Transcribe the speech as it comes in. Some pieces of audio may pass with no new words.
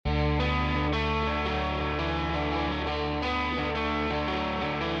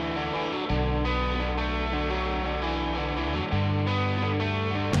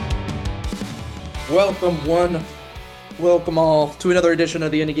Welcome all to another edition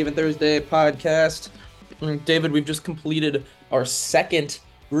of the Any Given Thursday podcast. David, we've just completed our second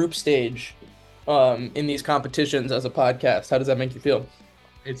group stage in these competitions as a podcast. How does that make you feel?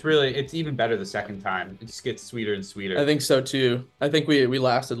 It's even better the second time. It just gets sweeter and sweeter. I think so too. I think we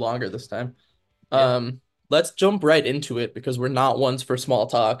lasted longer this time. Yeah. Let's jump right into it because we're not ones for small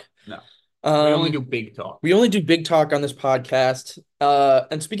talk. No. We only do big talk. We only do big talk on this podcast.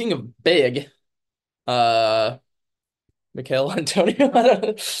 And speaking of big, Michail Antonio.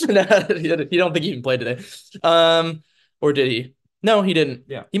 You don't think he even played today. Or did he? No, he didn't.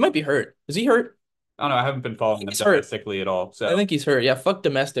 Yeah. He might be hurt. Is he hurt? I don't know. I haven't been following them domestically at all. So I think he's hurt. Yeah, fuck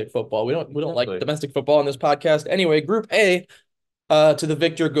domestic football. We don't like domestic football on this podcast. Anyway, Group A, to the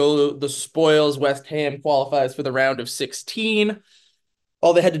victor go the spoils. West Ham qualifies for the round of 16.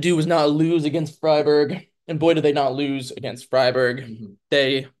 All they had to do was not lose against Freiburg. And boy, did they not lose against Freiburg. Mm-hmm.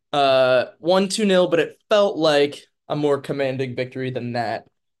 They won 2-0, but it felt like a more commanding victory than that.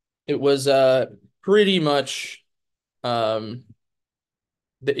 It was pretty much in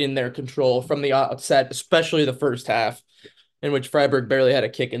their control from the outset, especially the first half, in which Freiburg barely had a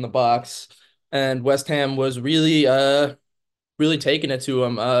kick in the box, and West Ham was really taking it to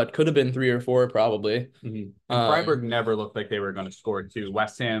them. It could have been 3 or 4 probably. Mm-hmm. And Freiburg never looked like they were going to score too.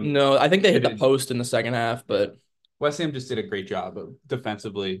 West Ham. No, I think they hit the post in the second half, but West Ham just did a great job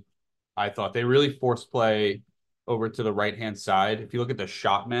defensively. I thought they really forced play over to the right-hand side. If you look at the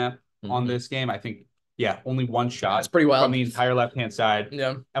shot map on this game, I think, only one shot. That's pretty wild. From the entire left-hand side.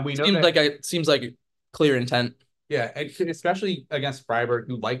 Yeah. And we know seems like clear intent. Yeah, especially against Freiburg,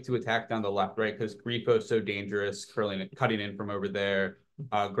 who like to attack down the left, right? Because Grifo's so dangerous, cutting in from over there.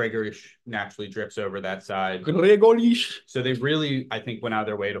 Gregorish naturally drifts over that side. So they really, I think, went out of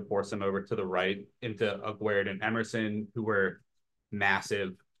their way to force him over to the right into Aguerd and Emerson, who were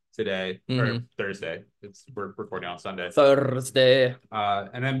massive today or Thursday. We're recording on Sunday. Thursday.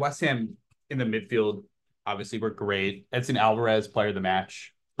 And then West Ham in the midfield, obviously, were great. Edson Alvarez, player of the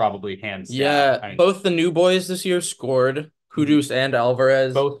match, probably hands down. Yeah, both the new boys this year scored. Kudus and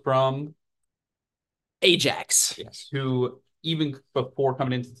Alvarez. Both from Ajax. Yes. Who, even before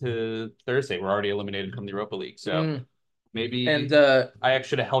coming into Thursday, were already eliminated from the Europa League. So maybe I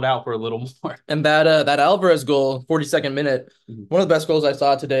should have held out for a little more. And that Alvarez goal, 42nd minute, one of the best goals I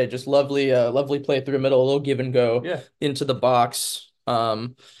saw today. Just lovely play through the middle, a little give and go into the box.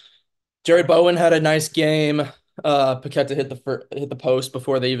 Jared Bowen had a nice game. Paqueta hit the post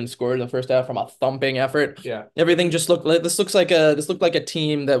before they even scored in the first half from a thumping effort. Yeah, everything just looked like this looked like a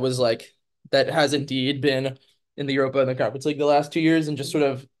team that has indeed been in the Europa and the Conference League the last 2 years and just sort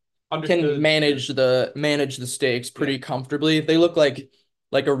of can manage the stakes pretty comfortably. They look like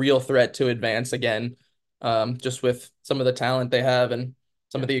a real threat to advance again, just with some of the talent they have and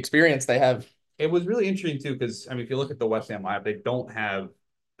some of the experience they have. It was really interesting too because if you look at the West Ham lineup, they don't have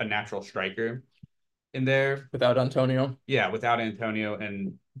a natural striker in there without Antonio. Yeah, without Antonio,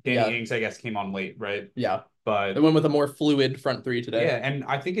 and Danny Ings, I guess, came on late, right? Yeah. But they went with a more fluid front three today. Yeah, and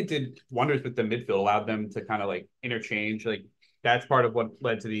I think it did wonders with the midfield, allowed them to kind of like interchange. Like that's part of what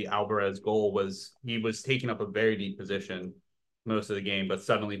led to the Alvarez goal was he was taking up a very deep position most of the game, but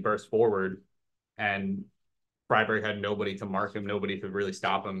suddenly burst forward and Freiburg had nobody to mark him, nobody to really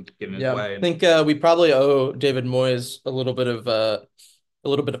stop him getting his way. I think we probably owe David Moyes a little bit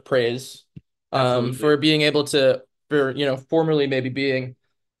of praise for being able to, formerly maybe being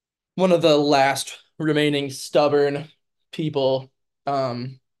one of the last remaining stubborn people,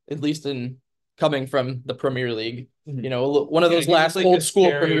 at least in coming from the Premier League. One of those last old school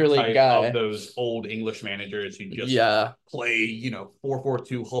Premier League guy. Of those old English managers who just play,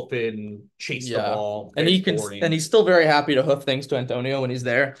 4-4-2, hoof it and chase the ball. And he's still very happy to hoof things to Antonio when he's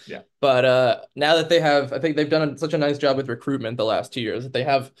there. Yeah. But now that I think they've done such a nice job with recruitment the last 2 years that they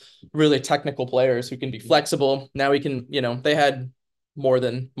have really technical players who can be flexible. Now we can, they had more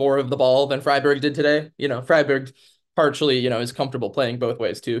of the ball than Freiburg did today. Freiburg partially, is comfortable playing both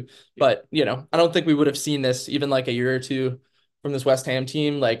ways too. But, I don't think we would have seen this even like a year or two from this West Ham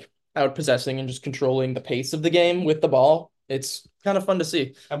team, like out possessing and just controlling the pace of the game with the ball. It's kind of fun to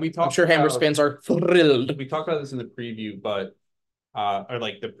see. And I'm sure Hammers fans are thrilled. We talked about this in the preview, but or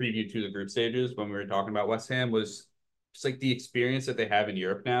like the preview to the group stages when we were talking about West Ham was just like the experience that they have in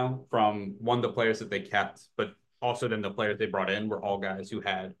Europe now from the players that they kept, but also then the players they brought in were all guys who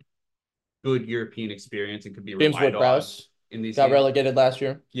had good European experience and could be relied on in these games. Relegated last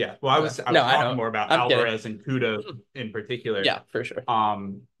year. Yeah. Well, I was talking more about Alvarez and Kudo in particular. Yeah, for sure.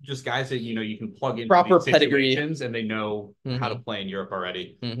 Just guys that, you can plug into proper these situations and they know how to play in Europe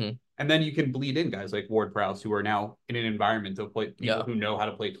already. And then you can bleed in guys like Ward-Prowse who are now in an environment of play people who know how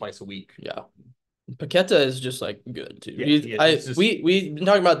to play twice a week. Yeah. Paqueta is just like good too. Yeah, we've been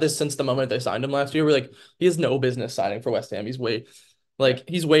talking about this since the moment they signed him last year. We're like, he has no business signing for West Ham. He's way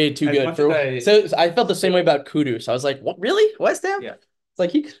too good for. So I felt the same way about Kudus. I was like, what, really, West Ham? Yeah, it's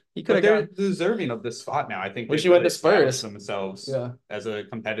like he could have. They're deserving of this spot now. I think wish he went to Spurs themselves as a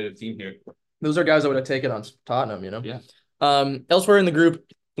competitive team here. Those are guys I would have taken on Tottenham. Yeah. Elsewhere in the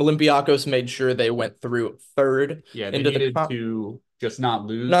group, Olympiacos made sure they went through third. Yeah, they needed to just not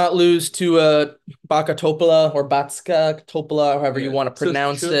lose to Backa Topola or Backa Topola, however you want to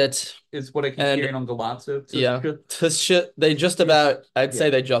pronounce it. Is what I keep hearing on Galazzo. They just about, I'd say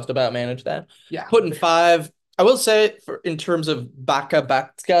they just about managed that. Yeah. Putting 5. I will say, in terms of Backa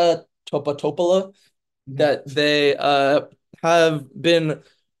Topola, that they have been,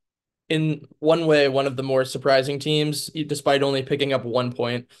 in one way, one of the more surprising teams, despite only picking up 1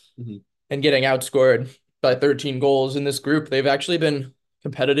 point and getting outscored by 13 goals in this group. They've actually been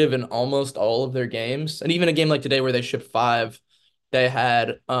competitive in almost all of their games. And even a game like today where they shipped 5, they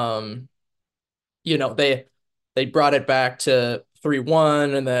had, they brought it back to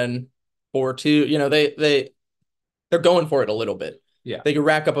 3-1 and then 4-2. They're going for it a little bit. Yeah. They could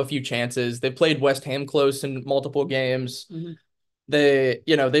rack up a few chances. They played West Ham close in multiple games.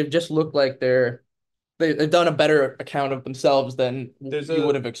 They've just looked like they've done a better account of themselves than you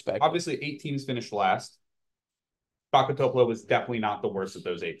would have expected. Obviously, 8 teams finished last. Backa Topola was definitely not the worst of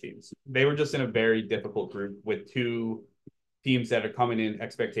those 8 teams. They were just in a very difficult group with 2 teams that are coming in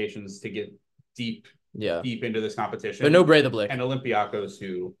expectations to get deep into this competition. They're no Breidablik. And Olympiacos,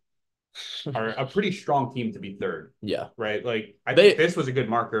 who are a pretty strong team to be third. Yeah. Right? Like, I think this was a good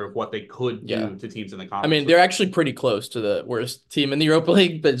marker of what they could do to teams in the conference. I mean, they're actually pretty close to the worst team in the Europa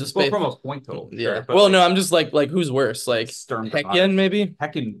League, but just from a point total. Yeah. Sure, no, I'm just like who's worse? Like Häcken, maybe?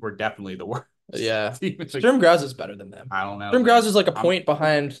 Häcken were definitely the worst. Yeah. Sturm Graz is better than them. I don't know. Sturm Graz is like a point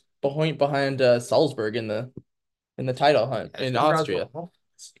behind Salzburg in the title hunt in Austria.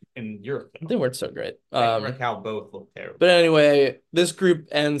 In Europe. They weren't so great. Racal both look terrible. But anyway, this group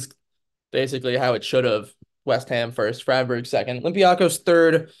ends basically how it should have. West Ham first, Freiburg second, Olympiacos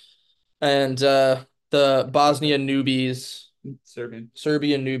third, and the Bosnian newbies, Serbian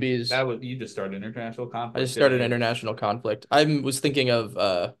newbies. You just started international conflict. I just started international conflict. I was thinking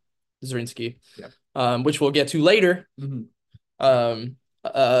of Zrinjski, which we'll get to later. So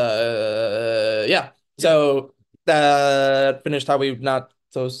that finished how we not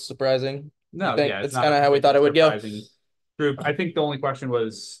so surprising. No, it's kind of how we thought it would go. Group. I think the only question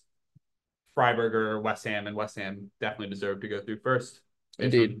was Freiburg or West Ham, and West Ham definitely deserved to go through first.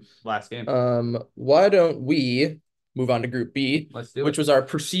 Indeed. Last game. Why don't we move on to Group B, which was our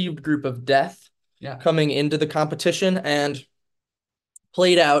perceived group of death coming into the competition, and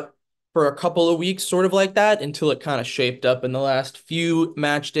played out for a couple of weeks sort of like that until it kind of shaped up in the last few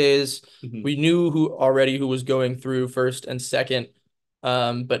match days. We knew who was going through first and second,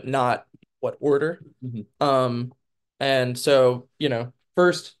 but not what order. And so,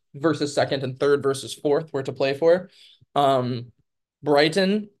 first versus second and third versus fourth were to play for.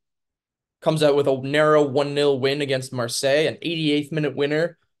 Brighton comes out with a narrow 1-0 win against Marseille, an 88th minute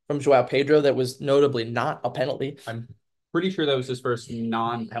winner from João Pedro that was notably not a penalty. I'm pretty sure that was his first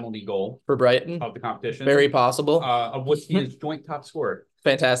non-penalty goal for Brighton of the competition. Very possible. Of what he is joint top scorer.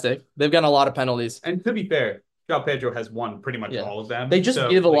 Fantastic. They've gotten a lot of penalties. And to be fair, João Pedro has won pretty much all of them. They just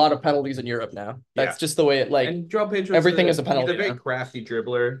give a lot of penalties in Europe now. That's just the way it And João Pedro, everything is a penalty. He's a very crafty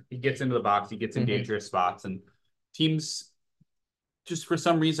dribbler. He gets into the box. He gets in dangerous spots, and teams just for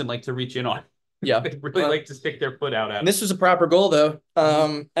some reason like to reach in on. They really like to stick their foot out at. And this was a proper goal though,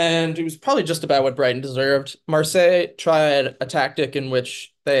 and it was probably just about what Brighton deserved. Marseille tried a tactic in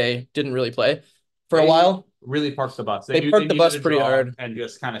which they didn't really play for a while. Really parked the bus. They parked the bus pretty hard and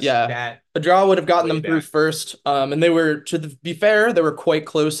just kind of sat. A draw would have gotten them through first. And they were, be fair, they were quite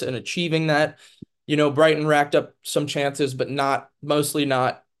close in achieving that. Brighton racked up some chances, but mostly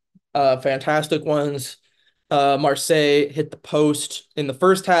not fantastic ones. Marseille hit the post in the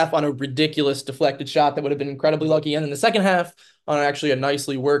first half on a ridiculous deflected shot that would have been incredibly lucky, and in the second half on actually a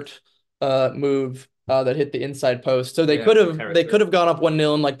nicely worked move that hit the inside post. So they could have gone up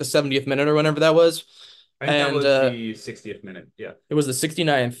 1-0 in like the 70th minute or whenever that was. I think that was the 60th minute. Yeah. It was the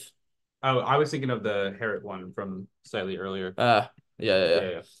 69th. Oh, I was thinking of the Herrick one from slightly earlier. Yeah.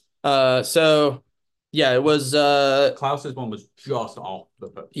 It was Klaus's one was just off the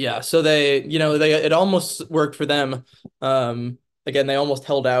post. Yeah, so it almost worked for them. Again, they almost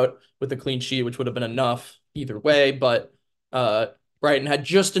held out with a clean sheet, which would have been enough either way, but Brighton had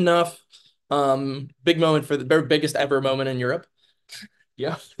just enough. Big moment for their biggest ever moment in Europe.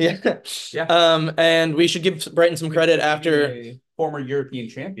 Yeah. And we should give Brighton some credit after former European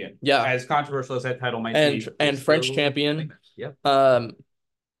champion. Yeah. As controversial as that title might be. And French champion. Yeah.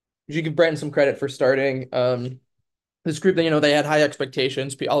 You should give Brighton some credit for starting this group. That they had high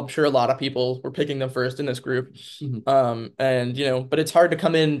expectations. I'm sure a lot of people were picking them first in this group. And but it's hard to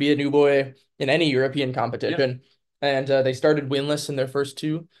come in and be a new boy in any European competition. And they started winless in their first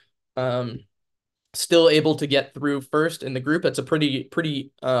two. Still able to get through first in the group. That's a pretty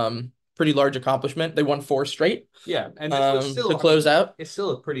large accomplishment. They won 4 straight. Yeah, and this was still to close out. It's still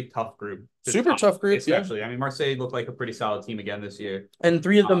a pretty tough group. Super tough group, especially. Yeah. I mean, Marseille looked like a pretty solid team again this year. And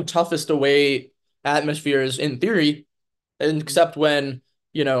 3 of them toughest away atmospheres in theory, except when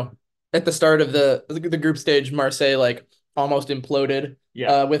at the start of the group stage, Marseille almost imploded.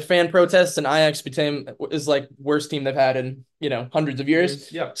 With fan protests, and Ajax is worst team they've had in hundreds of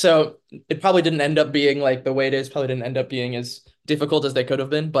years. Yeah. So it probably didn't end up being the way it is. Probably didn't end up being as difficult as they could have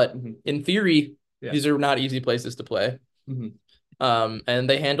been. But in theory, these are not easy places to play. And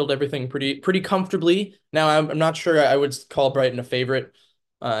they handled everything pretty comfortably. Now I'm not sure I would call Brighton a favorite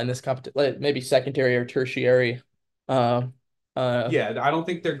in this competition, maybe secondary or tertiary. I don't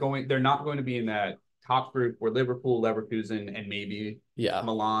think they're not going to be in that top group where Liverpool, Leverkusen, and maybe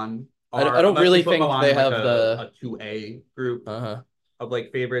Milan are. I don't really think Milan they have a 2A group of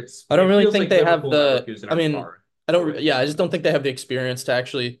favorites. I don't really think they have the. I mean, far. I just don't think they have the experience to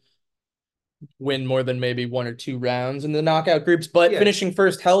actually win more than maybe 1 or 2 rounds in the knockout groups. But finishing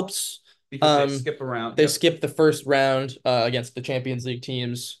first helps because they skip around. They skip the first round against the Champions League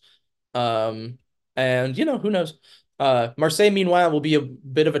teams, and who knows. Marseille, meanwhile, will be a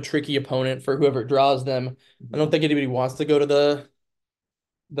bit of a tricky opponent for whoever draws them. I don't think anybody wants to go to the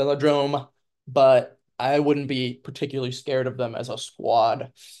Velodrome, but I wouldn't be particularly scared of them as a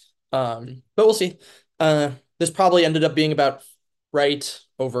squad. But we'll see. This probably ended up being about right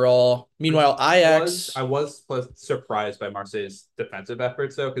overall. Meanwhile, Ajax... I was surprised by Marseille's defensive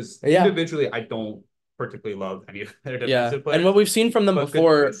efforts, though, because individually, I don't particularly love any of their defensive players. And what we've seen from them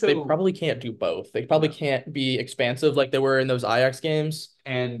before, they probably can't do both. They probably can't be expansive like they were in those Ajax games.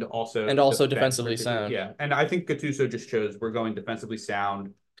 And also defensively sound. Yeah, and I think Gattuso just shows we're going defensively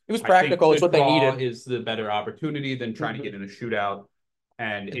sound. It was practical. It's what they needed. Is the better opportunity than trying to get in a shootout.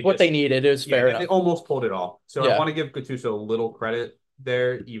 And it's what they needed. It was fair enough. They almost pulled it off. So I want to give Gattuso a little credit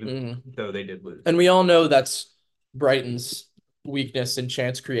there, even though they did lose. And we all know that's Brighton's weakness in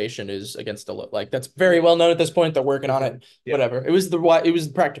chance creation is against the that's very well known at this point. They're working on it. Whatever. It was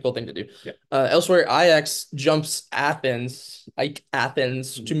the practical thing to do. Elsewhere, Ajax jumps Athens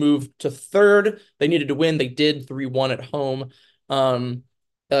to move to 3rd. They needed to win. They did 3-1 at home.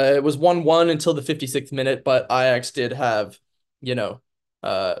 It was 1-1 until the 56th minute, but Ajax did have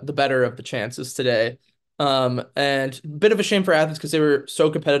the better of the chances today. And a bit of a shame for Athens because they were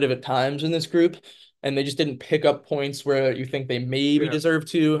so competitive at times in this group, and they just didn't pick up points where you think they maybe deserve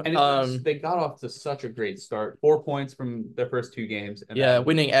to. And they got off to such a great start. 4 points from their first 2 games. And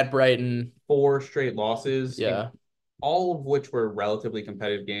winning at Brighton. 4 straight losses. All of which were relatively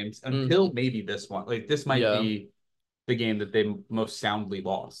competitive games until maybe this one. This might be the game that they most soundly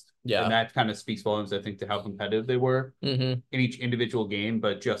lost. And that kind of speaks volumes, I think, to how competitive they were in each individual game,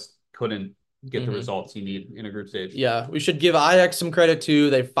 but just couldn't get the results you need in a group stage. Yeah, we should give Ajax some credit too.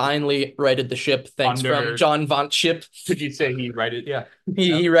 They finally righted the ship thanks from John Von Schip. Could you say he righted? Yeah.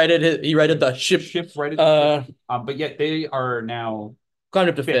 He righted it. He righted the ship. Righted the ship. But yet they are now climbed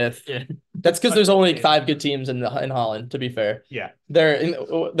up to 5th. Yeah. That's because there's only 5 good teams in Holland, to be fair. Yeah. They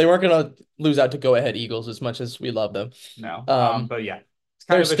weren't going to lose out to Go Ahead Eagles as much as we love them. No. But yeah. It's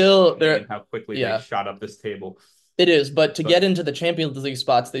kind of how quickly they shot up this table. It is, but to get into the Champions League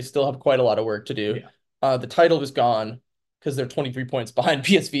spots, they still have quite a lot of work to do. The title is gone because they're 23 points behind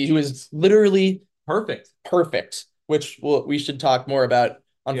PSV, who is literally perfect, which we should talk more about.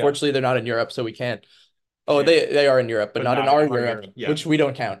 Unfortunately, they're not in Europe, so we can't. Oh, they are in Europe, but not in our Europe, which we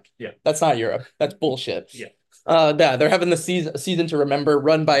don't count. Yeah. That's not Europe. That's bullshit. They're having the season to remember,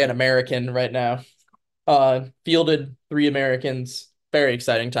 run by an American right now. Fielded 3 Americans. Very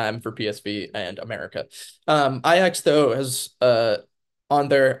exciting time for PSV and America. Ajax, though, has on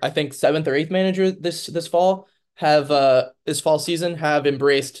their, I think, 7th or 8th manager this fall, this fall season, have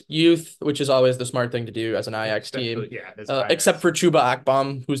embraced youth, which is always the smart thing to do as an Ajax team. Except for Chuba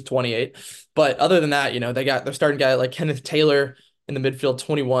Akpom, who's 28. But other than that, they got their starting guy like Kenneth Taylor in the midfield,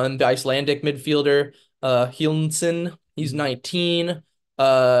 21. The Icelandic midfielder, Hilnson, he's 19.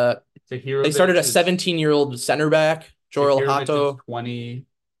 They started a 17-year-old center back, Joel Hato. 20.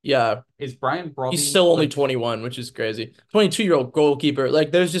 Yeah. Is Brian Brobby? He's still only 21, which is crazy. 22-year-old goalkeeper.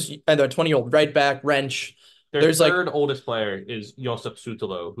 There's just a 20-year-old right back, Wrench. Their third oldest player is Josip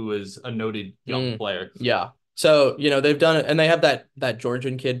Sutalo, who is a noted young player. Yeah. So, they've done it, and they have that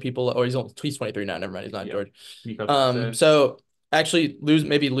Georgian kid. He's 23 now. Never mind, he's not George. So actually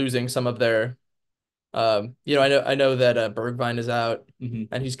maybe losing some of their, I know that Bergwijn is out,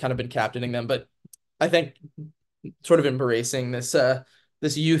 and he's kind of been captaining them, but I think sort of embracing this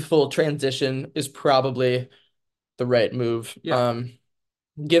youthful transition is probably the right move.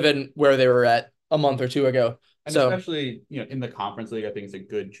 Given where they were at a month or two ago. And especially, in the Conference League, I think it's a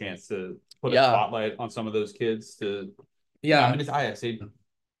good chance to put a spotlight on some of those kids to, I mean, it's Ajax. They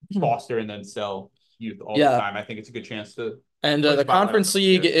foster and then sell youth all the time. I think it's a good chance to. And the Conference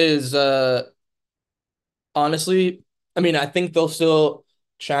League is, honestly, I mean, I think they'll still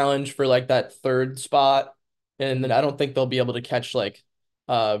challenge for like that third spot. And then I don't think they'll be able to catch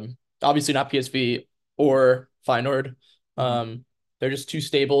obviously not PSV or Feyenoord. They're just too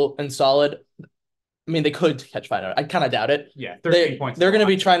stable and solid. I mean, they could catch Feyenoord. I kind of doubt it. Yeah, 13 points. They're going to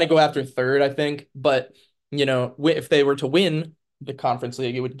be trying to go after third, I think. But, if they were to win the Conference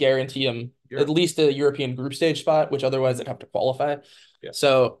League, it would guarantee them at least a European group stage spot, which otherwise they'd have to qualify. Yeah.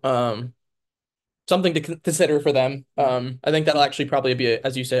 So, something to consider for them. I think that'll actually probably be,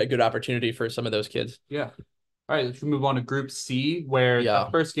 as you say, a good opportunity for some of those kids. Yeah. All right, let's move on to Group C, where the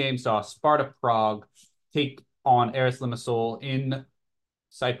first game saw Sparta Prague take on Aris Limassol in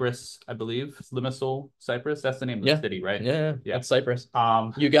Cyprus, I believe. Limassol, Cyprus. That's the name of the city, right? Yeah. That's Cyprus.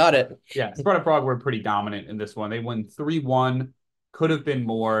 You got it. Yeah, Sparta Prague were pretty dominant in this one. They won 3-1. Could have been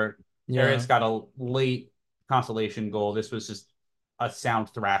more. Aris got a late consolation goal. This was just a sound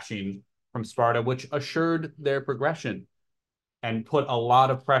thrashing from Sparta, which assured their progression and put a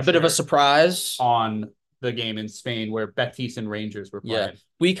lot of pressure. A bit of a surprise on the game in Spain where Betis and Rangers were playing.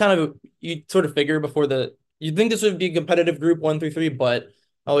 Yeah, you sort of figure you'd think this would be a competitive group 1 through 3, but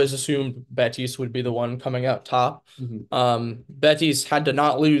I always assumed Betis would be the one coming out top. Betis had to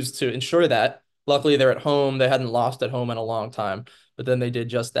not lose to ensure that. Luckily, they're at home. They hadn't lost at home in a long time, but then they did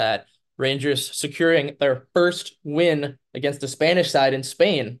just that. Rangers securing their first win against the Spanish side in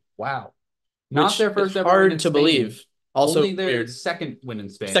Spain. Wow. Not their first ever hard to believe. Also, only their second win in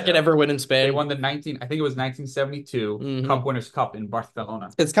Spain. Second ever win in Spain. They won the 1972 Cup Winners' Cup in Barcelona.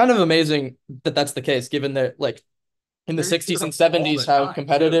 It's kind of amazing that that's the case, given that in the 60s and 70s how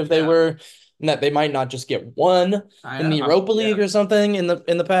competitive they were, and that they might not just get one in the Europa League or something in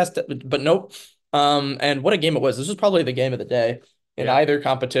the past, but nope. And what a game it was. This was probably the game of the day in either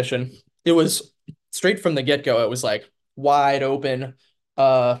competition. It was straight from the get-go. It was wide open,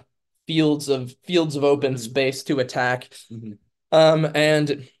 fields of open space to attack.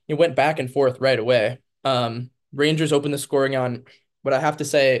 And it went back and forth right away. Rangers opened the scoring on what I have to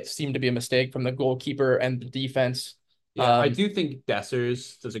say seemed to be a mistake from the goalkeeper and the defense. I do think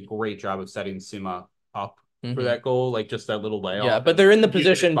Dessers does a great job of setting Sima up for that goal, just that little layoff. Yeah, but they're in the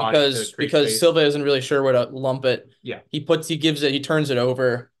position because Silva isn't really sure where to lump it. Yeah, he turns it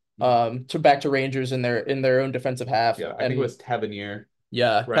over back to Rangers in their own defensive half. Yeah, I think it was Tavernier.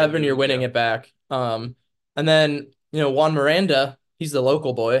 Yeah, Tavernier winning it back. And then Juan Miranda, he's the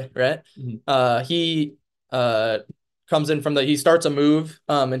local boy, right? He comes in he starts a move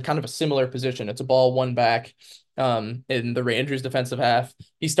in kind of a similar position. It's a ball one back in the Rangers defensive half.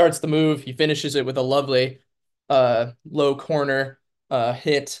 He starts the move. He finishes it with a lovely low corner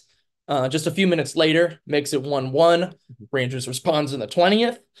hit. Just a few minutes later, makes it 1-1. Rangers responds in the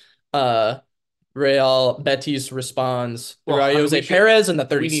 20th. Betis responds. Jose Perez in the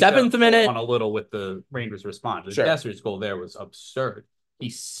 37th minute. On a little with the Rangers response. The Dessers goal there was absurd. He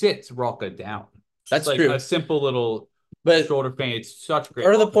sits Roca down. That's true. A simple little shoulder feint. It's such great.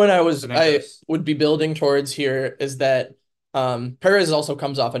 Or the point I would be building towards here is that Perez also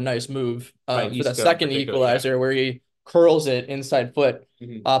comes off a nice move for the second equalizer where he curls it inside foot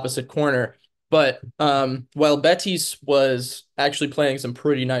opposite corner. But while Betis was actually playing some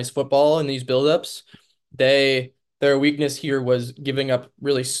pretty nice football in these buildups, their weakness here was giving up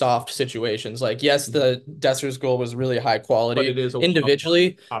really soft situations. Yes, the Dessers goal was really high quality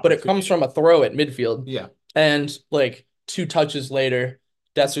individually, but it comes from a throw at midfield. Yeah. And 2 touches later,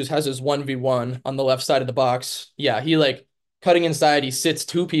 Dessers has his 1v1 on the left side of the box. Yeah, he cutting inside, he sits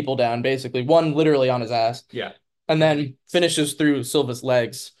 2 people down, basically, one literally on his ass. Yeah. And then finishes through Silva's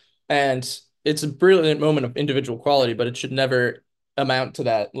legs. And it's a brilliant moment of individual quality, but it should never amount to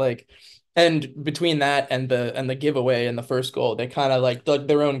that. And between that and the giveaway in the first goal, they kind of dug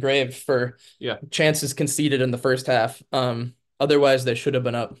their own grave for chances conceded in the first half. Otherwise, they should have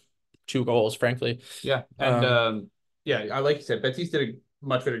been up 2 goals, frankly. Yeah, and I like you said, Betis did a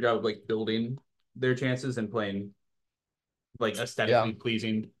much better job of building their chances and playing aesthetically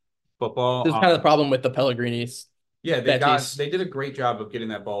pleasing football. This is kind of the problem with the Pellegrini's Yeah, Betis. they did a great job of getting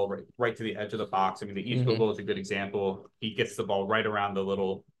that ball right to the edge of the box. I mean, the East Hmm. goal is a good example. He gets the ball right around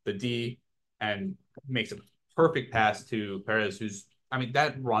the D and makes a perfect pass to Perez, who's I mean,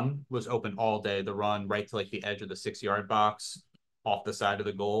 that run was open all day. The run right to like the edge of the 6 yard box off the side of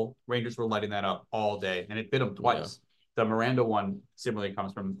the goal. Rangers were letting that up all day, and it bit them Yeah. twice. The Miranda one similarly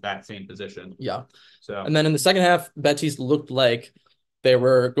comes from that same position. Yeah. So And then in the second half, Betis looked like they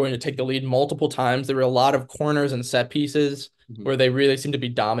were going to take the lead multiple times. There were a lot of corners and set pieces where they really seemed to be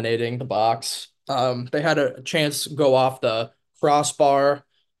dominating the box. They had a chance go off the crossbar.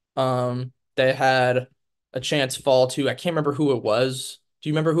 They had a chance fall to, I can't remember who it was. Do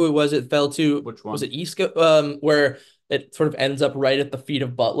you remember who it was? It fell to, which was one? it Isco? Where it sort of ends up right at the feet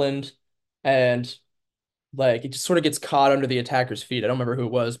of Butland, and like it just sort of gets caught under the attacker's feet. I don't remember who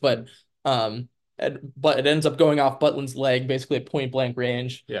it was, um, but it ends up going off Butland's leg, basically at point blank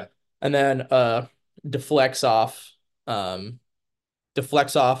range, Yeah. and then deflects off um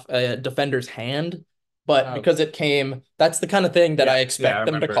deflects off a defender's hand. But because it came, that's the kind of thing that Yeah, I yeah, I expect them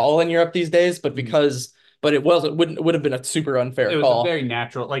to remember. call in Europe these days. But because, but it wasn't, wouldn't would have been a super unfair It was a call. very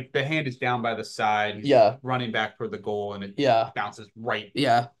natural. Like the hand is down by the side. He's Yeah, running back for the goal, and it yeah, bounces right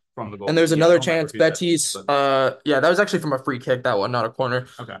yeah. from the goal. And there's Yeah, I another don't remember chance. who said it, Betis, but yeah, that was actually from a free kick, that one, not a corner.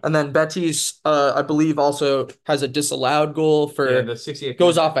 okay. And then Betis, I believe, also has a disallowed goal Yeah, for the 68th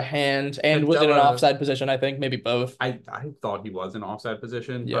goes minute. off a hand and was in an Della, offside position, I think, maybe both. I thought he was in offside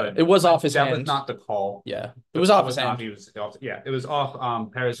position, Yeah, but it was off his that was hand. not the call. Yeah, it The was call off his was not hand. he was yeah, it was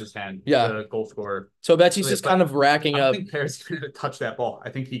off Perez's hand, Yeah. the goal scorer. So Betis is kind But of racking I don't up. think Perez touched that ball.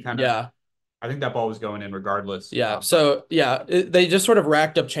 Yeah. I think that ball was going in regardless. Yeah. So yeah, they just sort of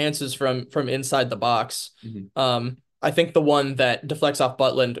racked up chances from inside the box. I think the one that deflects off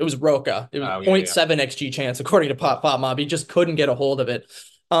Butland, it was Roca. It was Oh, yeah, 0.7 XG chance according to Pop Mob. He just couldn't get a hold of it.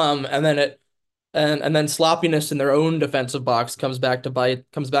 And then and then sloppiness in their own defensive box comes back to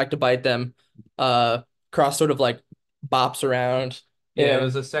bite them. Cross sort of like bops around. Yeah, it And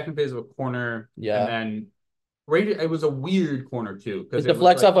was a second phase of a corner, and yeah, then it was a weird corner too it because it was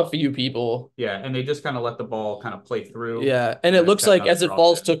deflects like off a few people. yeah, and they just kind of let the ball kind of play through, Yeah, and and it then looks kept like another as it cross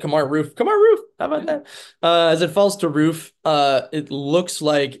falls in. to Kamar Roof, how about Yeah. that? As it falls to Roof, it looks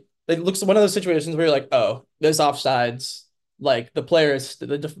like one of those situations where you're like, oh, there's offsides. Like the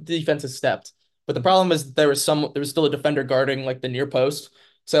defense has stepped, but the problem is there was still a defender guarding like the near post,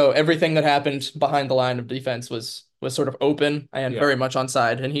 so everything that happened behind the line of defense was sort of open and Yeah, very much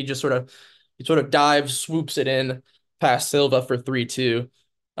onside, and he sort of dives, swoops it in past Silva for 3-2.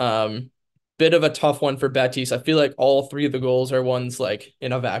 Um, Bit of a tough one for Betis. I feel like all three of the goals are ones like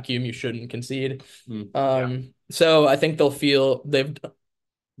in a vacuum you shouldn't concede. yeah, So I think they'll feel they've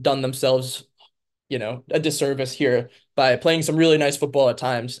done themselves, a disservice here by playing some really nice football at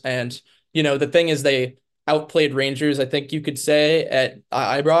times. And, the thing is they outplayed Rangers, I think you could say, at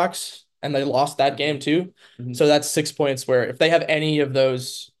Ibrox, and they lost that game too. So that's 6 points where if they have any of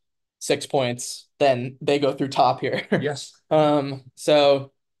those 6 points, then they go through top here. yes,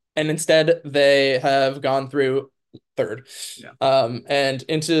 So and instead they have gone through third. yeah, And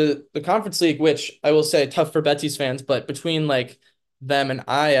into the Conference League, which I will say tough for Betis fans, but between like them and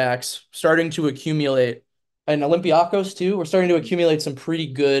Ajax starting to accumulate, and Olympiacos too, we're starting to accumulate some pretty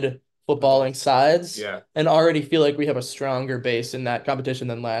good footballing sides, yeah. and already feel like we have a stronger base in that competition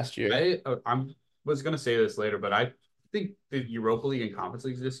than last year. I'm was gonna say this later, but I think the Europa League and Conference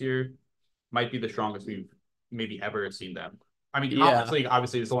Leagues this year might be the strongest we've maybe ever seen them. I mean, Conference Yeah. League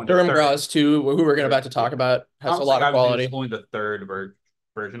obviously is only the Durham third. Graz too, who we're about to talk about, has a Conference lot League of obviously is quality. only the third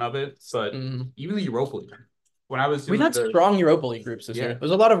version of it, but Mhm. even the Europa League. When I was We've doing had strong Europa League groups this year. yeah,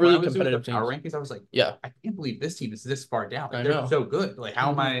 There's a lot of when I really was doing the competitive power teams. rankings, I was like, Yeah, I can't believe this team is this far down. Like I they're know. so good. Like how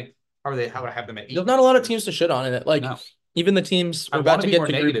am Mhm. I? How are they? How would I have them at There's 8? not a lot of teams to shit on in it. Like No, even the teams I we're want about to to be get more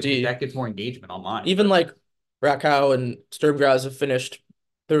to Group negative because D, that gets more engagement online. even But like Rakow and Sturm Graz have finished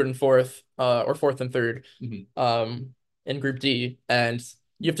third and fourth, or fourth and third, mhm. in Group D, and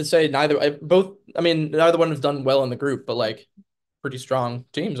you have to say both. I mean, neither one has done well in the group, but like pretty strong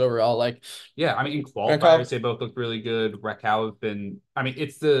teams overall. Like Yeah, I mean, in qualifiers, Rakow, they both look really good. Rakow have been, I mean,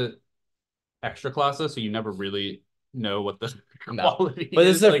 it's the extra classes, so you never really know what the no, quality but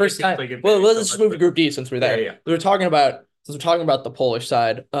this is is. their Like, first time. it Well, varies let's so just much, move to but Group D since we're yeah, there. yeah, Since we're talking about the Polish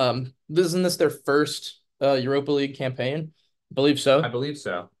side. Isn't this their first Europa League campaign? I believe I so. believe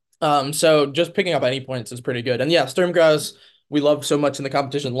so. So just picking up any points is pretty good. And yeah, Sturm Graz, we loved so much in the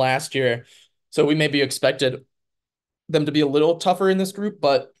competition last year. So we maybe expected them to be a little tougher in this group,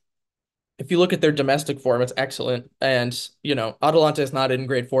 but if you look at their domestic form, it's excellent. And, Atalanta is not in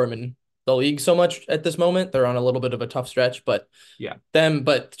great form in the league so much at this moment. They're on a little bit of a tough stretch, but Yeah.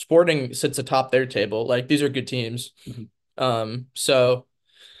 but Sporting sits atop their table. Like these are good teams. So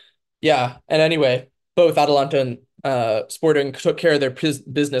yeah. And anyway, both Atalanta and Sporting took care of their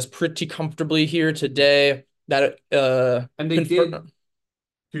business pretty comfortably here today. That and they did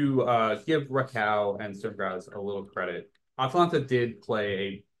to give Raquel and Sturmgras a little credit. Atalanta did play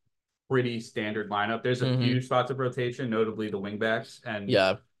a pretty standard lineup. There's a few spots of rotation, notably the wingbacks, and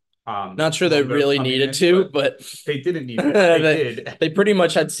yeah. Not sure they really needed to, but they didn't need it. They did. They pretty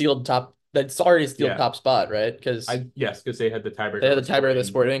much had sealed top. That's already sealed top spot, right? Because because they had the tiebreaker. They had the tiebreaker of the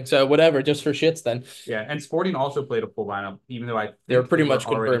Sporting. So whatever, just for shits then. Yeah, and Sporting also played a full lineup, even though they were pretty much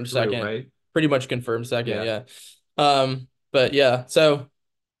confirmed second. Right? Pretty much confirmed second, yeah. But yeah, so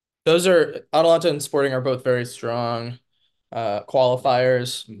those are Atalanta and Sporting are both very strong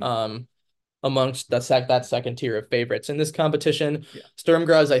qualifiers. Amongst that second tier of favorites in this competition.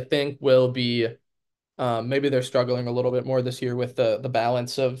 Sturmgras, I think, will be maybe they're struggling a little bit more this year with the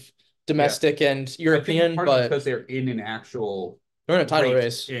balance of domestic and European, but because they're in an actual they're in a title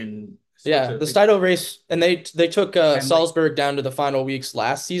race. The title race, and they took Salzburg down to the final weeks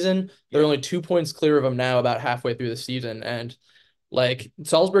last season. They're only 2 points clear of them now, about halfway through the season, and like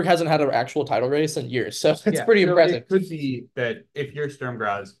Salzburg hasn't had an actual title race in years, so it's pretty impressive. It could be that if you're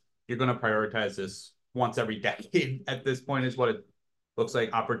Sturmgras, you're going to prioritize this once every decade at this point is what it looks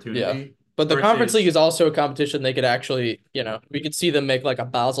like, opportunity. Yeah. But the Conference League is also a competition they could actually, we could see them make like a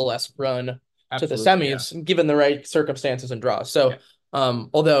Basel-esque run to the semis, given the right circumstances and draws. So,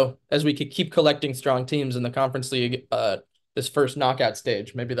 although as we could keep collecting strong teams in the Conference League, this first knockout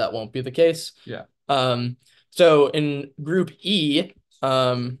stage, maybe that won't be the case. Yeah. So in Group E,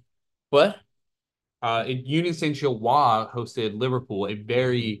 what? Union Saint-Gilloise hosted Liverpool, a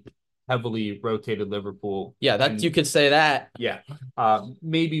very heavily rotated Liverpool. Yeah, you could say that. Yeah.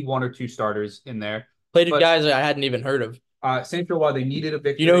 Maybe one or two starters in there. Played guys I hadn't even heard of. Saint-Gilloise, they needed a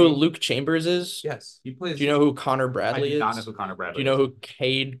victory. Do you know who Luke Chambers is? Yes. He plays. Do you know who Connor Bradley is? I do not know who Connor Bradley is. Do you know who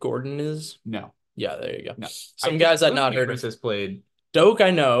Cade Gordon is? No. Yeah, there you go. No. Some guys I've not heard of. Has played. Doak,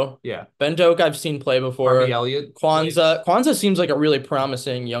 I know. Yeah. Ben Doak, I've seen play before. Harvey Elliott. Kwanzaa seems like a really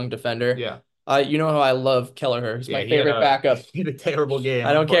promising young defender. Yeah. You know how I love Kelleher. He's my favorite backup. He had a terrible game.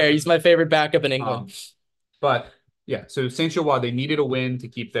 I don't care. He's my favorite backup in England. But yeah, so Saint-Gilloise, they needed a win to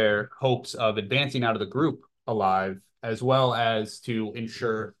keep their hopes of advancing out of the group alive, as well as to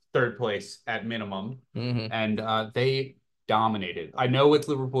ensure third place at minimum. And they dominated. I know it's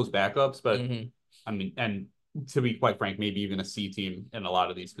Liverpool's backups, but I mean, and to be quite frank, maybe even a C team in a lot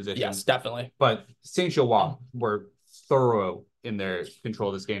of these positions. Yes, definitely. But Saint-Gilloise were thorough in their control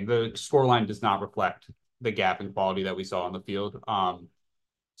of this game. The scoreline does not reflect the gap in quality that we saw on the field.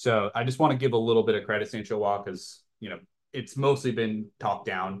 So I just want to give a little bit of credit to Saint-Gilloise because, it's mostly been talked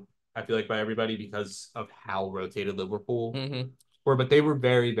down, I feel like, by everybody because of how rotated Liverpool were, but they were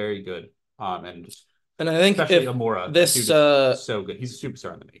very, very good. And I think especially Amora, this so good. He's a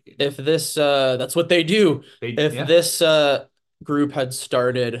superstar in the making. If this that's what they do. This group had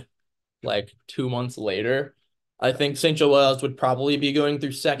started like 2 months later, I think Saint-Gilloise would probably be going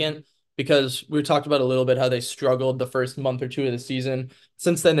through second because we talked about a little bit how they struggled the first month or two of the season.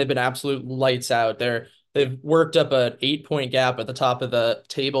 Since then, they've been absolute lights out. They've worked up an 8-point gap at the top of the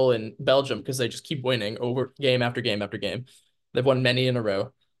table in Belgium because they just keep winning over game after game after game. They've won many in a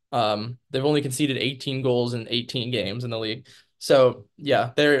row. They've only conceded 18 goals in 18 games in the league. So yeah,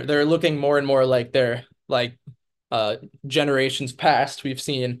 they're looking more and more like they're like generations past we've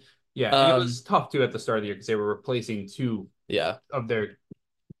seen. Yeah, and it was tough too at the start of the year because they were replacing two of their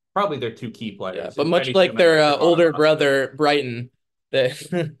two key players. Yeah, but much like their older brother Brighton, they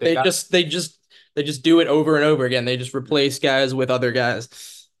just do it over and over again. They just replace guys with other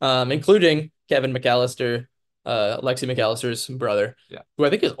guys, including Kevin McAllister, Alexi McAllister's brother, who I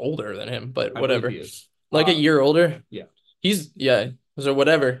think is older than him, but whatever. Like a year older. Yeah. So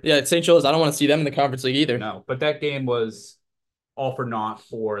whatever. Yeah, Saint-Gilloise, I don't want to see them in the Conference League either. No, but that game was all for naught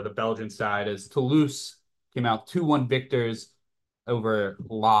for the Belgian side as Toulouse came out 2-1 victors over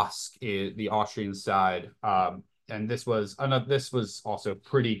LASK, the Austrian side. And this was also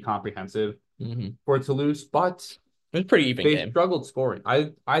pretty comprehensive for Toulouse, but it was a pretty even game. They struggled scoring.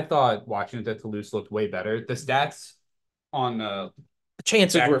 I thought watching it that Toulouse looked way better. The stats on the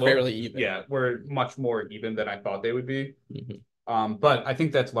chances were fairly even. Yeah, were much more even than I thought they would be. But I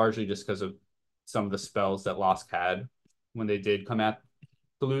think that's largely just because of some of the spells that LASK had when they did come at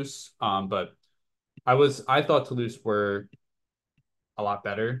Toulouse. But I thought Toulouse were a lot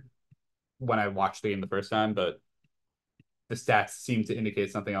better when I watched the game the first time, but the stats seem to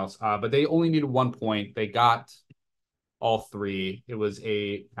indicate something else. But they only needed 1 point. They got all three. It was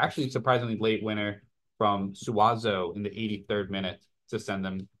a actually surprisingly late winner from Suazo in the 83rd minute to send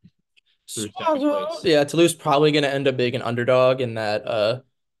them through second place. Yeah, Toulouse probably going to end up being an underdog in that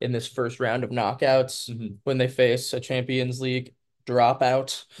in this first round of knockouts when they face a Champions League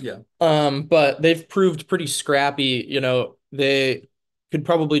dropout. Yeah. But they've proved pretty scrappy. They could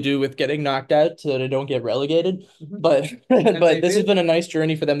probably do with getting knocked out so that they don't get relegated. But this has been a nice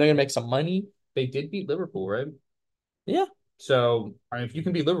journey for them. They're gonna make some money. They did beat Liverpool, right? Yeah. So if you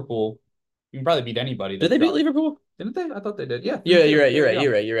can beat Liverpool, you can probably beat anybody. Did they beat Liverpool? Didn't they? I thought they did. Yeah. Yeah, you're right.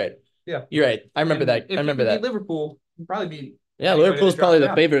 Yeah. You're right. I remember that. If I remember you that. beat Liverpool, you can probably beat. Yeah, Liverpool's probably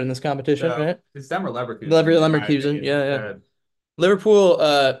the favorite in this competition, right? It's them or Leverkusen. Leverkusen, yeah. Liverpool,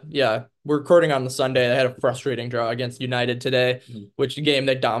 yeah, we're recording on the Sunday. They had a frustrating draw against United today, which game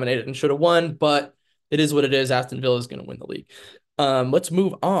they dominated and should have won, but it is what it is. Aston Villa is going to win the league. Let's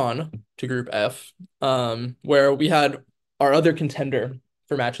move on to Group F, where we had our other contender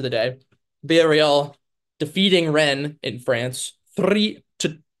for match of the day, Villarreal defeating Rennes in France 3-2.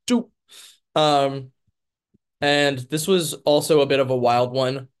 And this was also a bit of a wild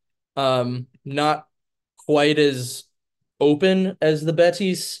one. Not quite as open as the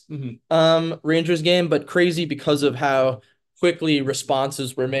Betis Rangers game, but crazy because of how quickly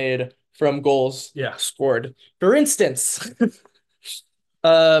responses were made from goals scored. For instance,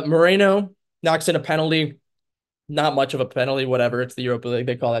 Moreno knocks in a penalty. Not much of a penalty, whatever. It's the Europa League.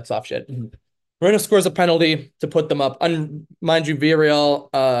 They call that soft shit. Moreno scores a penalty to put them up. Mind you, Villarreal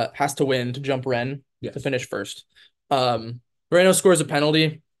has to win to jump Rennes to finish first. Moreno scores a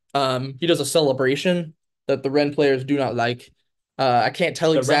penalty. He does a celebration that the Rennes players do not like. I can't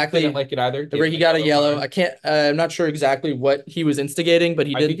tell exactly. Didn't like it either. He got a yellow. I can't. I'm not sure exactly what he was instigating, but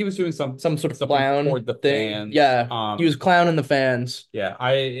I think he was doing some sort of clown toward the thing. fans. Yeah, he was clowning the fans. Yeah,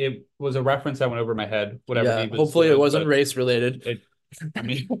 it was a reference that went over my head. Whatever. Yeah, hopefully it wasn't race related. I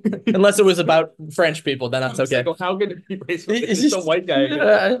mean, unless it was about French people, then that's okay. Like, how can it be race related? It's just a white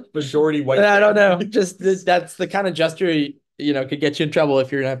guy, majority white. I don't know. Just that's the kind of gesture could get you in trouble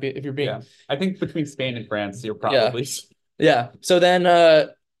if you're being. Yeah, I think between Spain and France, you're probably. Yeah. So then,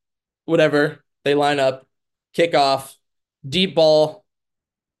 whatever, they line up, kick off, deep ball,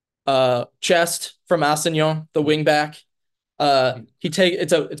 chest from Assignon, the wing back. First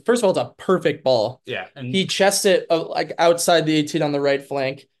of all, it's a perfect ball. Yeah. And he chests it like outside the 18 on the right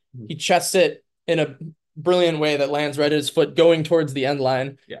flank. He chests it in a brilliant way that lands right at his foot going towards the end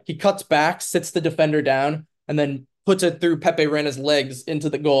line. Yeah. He cuts back, sits the defender down, and then puts it through Pepe Reina's legs into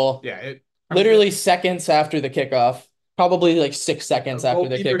the goal. Yeah. Literally seconds after the kickoff. Probably like 6 seconds after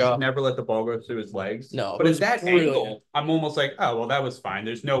the kickoff. Never let the ball go through his legs. No, but at that angle, I'm almost like, oh well, that was fine.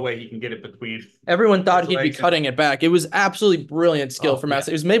 There's no way he can get it between. Everyone thought he'd be cutting it back. It was absolutely brilliant skill from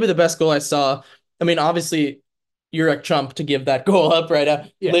Massey. It was maybe the best goal I saw. I mean, obviously, you're a chump to give that goal up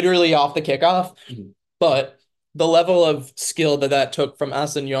literally off the kickoff. But the level of skill that took from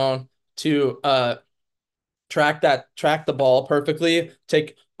Assignon to track the ball perfectly,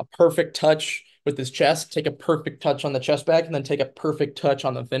 take a perfect touch with his chest, take a perfect touch on the chest back, and then take a perfect touch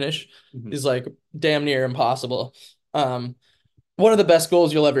on the finish is like damn near impossible. One of the best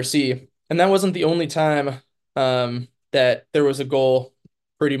goals you'll ever see. And that wasn't the only time that there was a goal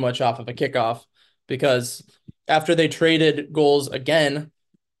pretty much off of a kickoff, because after they traded goals again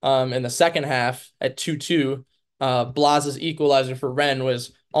in the second half at 2-2, Blas's equalizer for Rennes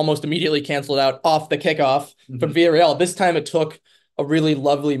was almost immediately canceled out off the kickoff from Villarreal. This time it took a really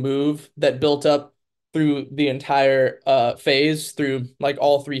lovely move that built up through the entire phase, through like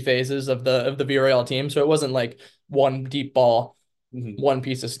all three phases of the Villarreal team. So it wasn't like one deep ball, one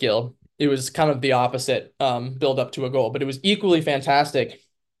piece of skill. It was kind of the opposite build up to a goal, but it was equally fantastic.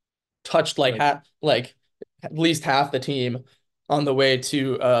 Touched like at least half the team on the way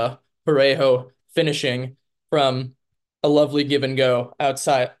to Parejo finishing from a lovely give and go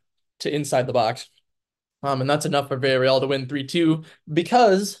outside to inside the box. And that's enough for Villarreal to win 3-2,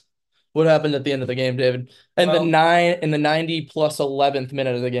 because what happened at the end of the game, David? And in the 90 plus 11th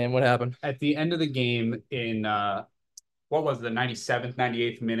minute of the game, what happened? At the end of the game in what was the 97th,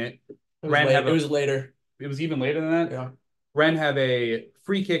 98th minute? It was later. It was even later than that? Yeah. Rennes have a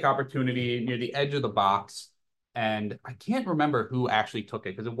free kick opportunity near the edge of the box, and I can't remember who actually took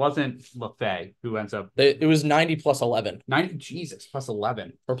it because it wasn't Lefebvre who ends up. It was 90 plus 11. 90, Jesus, plus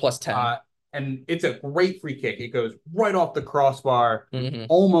 11. Or plus 10. And it's a great free kick. It goes right off the crossbar,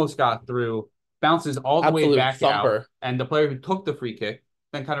 almost got through, bounces all the way back out. And the player who took the free kick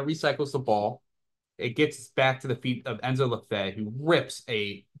then kind of recycles the ball. It gets back to the feet of Enzo Lefebvre, who rips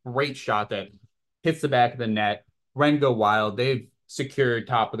a great shot that hits the back of the net. Rennes go wild. They've secured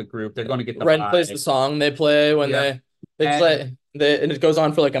top of the group. They're going to get the Rennes plays the song they play when they It's like and it goes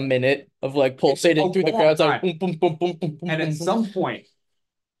on for like a minute of like pulsating through the crowd. It's like boom, boom, boom, boom, boom, boom. And at some point,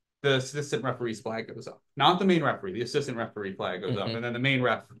 the assistant referee's flag goes up. Not the main referee, the assistant referee flag goes up. And then the main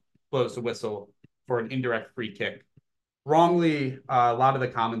ref blows the whistle for an indirect free kick. Wrongly, a lot of the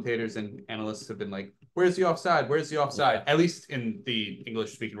commentators and analysts have been like, where's the offside? Where's the offside? Yeah. At least in the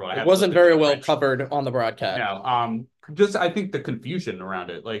English-speaking world. It wasn't very well covered on the broadcast. No, just I think the confusion around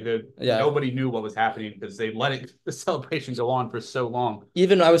it, like nobody knew what was happening because they let the celebration go on for so long.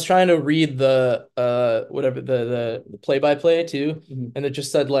 Even I was trying to read the whatever the play-by-play too, and it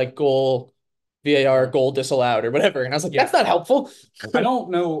just said like goal, VAR, goal disallowed or whatever, and I was like, that's not helpful. I don't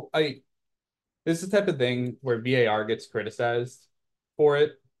know. This is the type of thing where VAR gets criticized for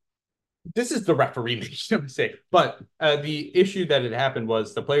it. This is the referee making a mistake. But the issue that had happened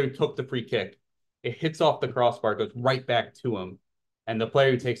was the player who took the free kick, it hits off the crossbar, goes right back to him. And the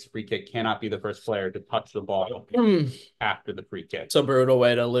player who takes the free kick cannot be the first player to touch the ball after the free kick. It's a brutal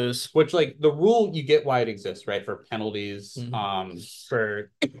way to lose. Which, like, the rule, you get why it exists, right? For penalties,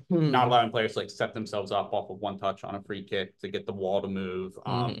 for not allowing players to, like, set themselves up off of one touch on a free kick to get the wall to move.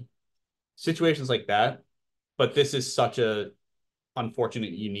 Situations like that. But this is such a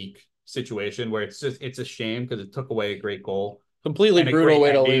unfortunate, unique situation where it's a shame because it took away a great goal. Completely brutal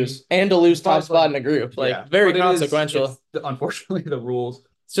way to lose. And to lose top spot in a group. Like, very consequential. Unfortunately, the rules.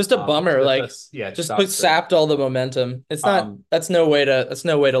 It's just a bummer. Just sapped all the momentum. It's not that's no way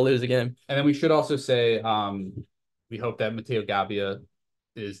to lose a game. And then we should also say we hope that Matteo Gabbia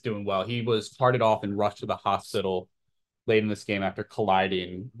is doing well. He was carted off and rushed to the hospital late in this game after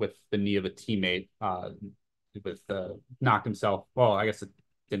colliding with the knee of a teammate knocked himself. Well, I guess it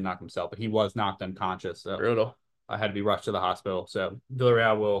didn't knock himself, but he was knocked unconscious. So brutal. I had to be rushed to the hospital. So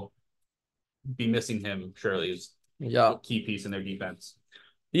Villarreal will be missing him, surely, is a key piece in their defense.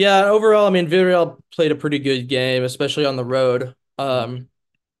 Yeah, overall, I mean, Villarreal played a pretty good game, especially on the road.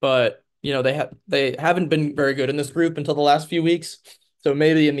 But you know, they haven't been very good in this group until the last few weeks. So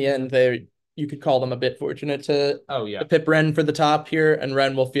maybe in the end you could call them a bit fortunate to pip Rennes for the top here, and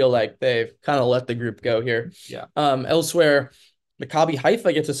Rennes will feel like they've kind of let the group go here. Yeah. Elsewhere, Maccabi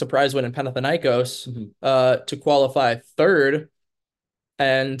Haifa gets a surprise win in Panathinaikos to qualify third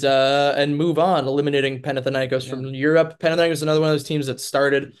and move on, eliminating Panathinaikos from Europe. Panathinaikos is another one of those teams that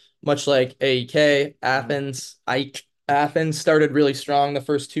started much like AEK, Athens, AEK. Athens started really strong the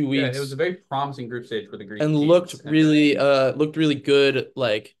first 2 weeks. Yeah, it was a very promising group stage for the Greek and teams. looked really good.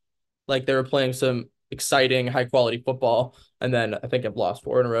 Like they were playing some exciting, high quality football, and then I think I've lost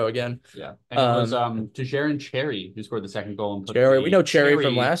 4 in a row again. Yeah, and it was Tajerin Cherry who scored the second goal and put we know Cherry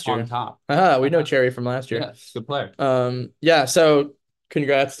from last year on top. We know Cherry from last year. Yeah, good player. So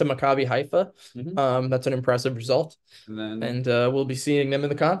congrats to Maccabi Haifa. That's an impressive result. And we'll be seeing them in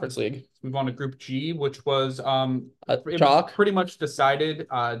the Conference League. Let's move on to Group G, which was chalk, pretty much decided.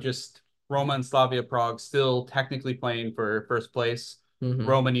 Just Roma and Slavia Prague still technically playing for first place.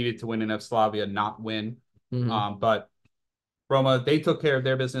 Roma needed to win and have Slavia not win. But Roma, they took care of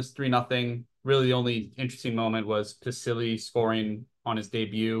their business 3-0. Really, the only interesting moment was Pasili scoring on his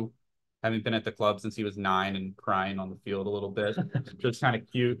debut, having been at the club since he was 9 and crying on the field a little bit. Just kind of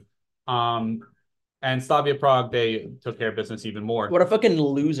cute. And Slavia Prague, they took care of business even more. What a fucking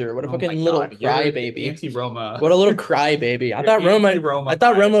loser. What a fucking little crybaby. Anti-Roma. What a little crybaby. I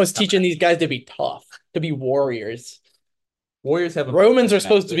thought Roma was teaching these guys to be tough, to be warriors. Warriors have Romans are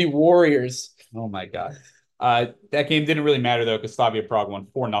supposed to be warriors. Oh my god. That game didn't really matter though, because Slavia Prague won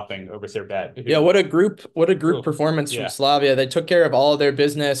 4-0 over Servet. Yeah, what a group performance from Slavia. They took care of all of their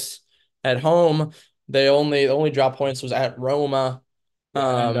business at home. The only drop points was at Roma.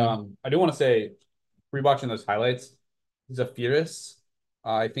 I do want to say, rewatching those highlights, Zafiris,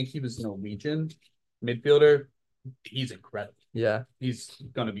 I think he was Norwegian midfielder. He's incredible. Yeah. He's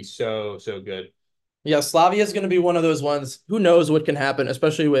gonna be so good. Yeah, Slavia is going to be one of those ones. Who knows what can happen,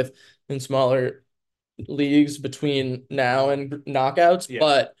 especially in smaller leagues between now and knockouts. Yeah.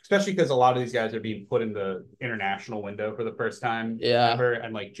 But especially because a lot of these guys are being put in the international window for the first time ever,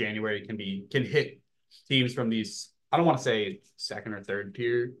 and like January can hit teams from these. I don't want to say second or third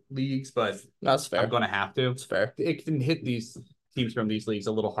tier leagues, but that's fair. I'm going to have to. It's fair. It can hit these teams from these leagues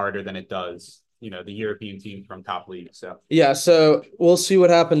a little harder than it does, the European teams from top leagues. So we'll see what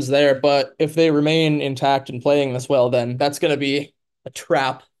happens there. But if they remain intact and playing this well, then that's going to be a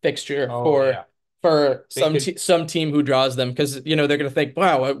trap fixture for some team who draws them, because they're going to think,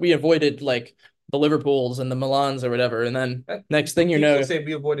 wow, we avoided like the Liverpools and the Milans or whatever, and then next thing you know, say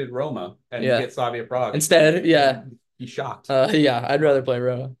we avoided Roma and get Slavia Prague instead. Yeah, be shocked. I'd rather play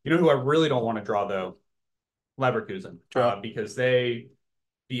Roma. You know who I really don't want to draw though? Leverkusen, because they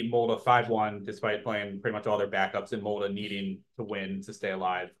beat Molde 5-1 despite playing pretty much all their backups and Molde needing to win to stay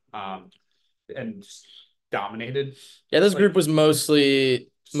alive. And just dominated. Yeah, this group was mostly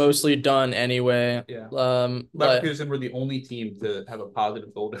done anyway. Yeah. But Leverkusen were the only team to have a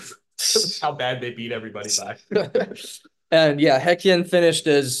positive goal difference. How bad they beat everybody by. And yeah, Häcken finished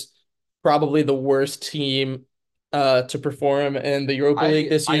as probably the worst team to perform in the Europa League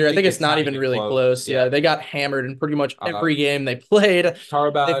this year. I think it's not even really close. Yeah, they got hammered in pretty much every game they played.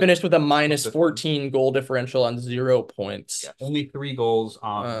 They finished with a minus 14 goal differential on 0 points. Yeah, only 3 goals.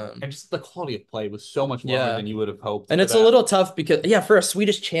 And just the quality of play was so much lower than you would have hoped. And it's a little tough because, for a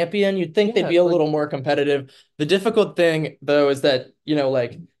Swedish champion, you'd think they'd be a little more competitive. The difficult thing, though, is that,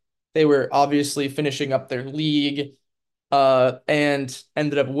 like, they were obviously finishing up their league. And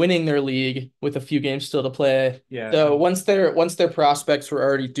ended up winning their league with a few games still to play. Yeah. So once their prospects were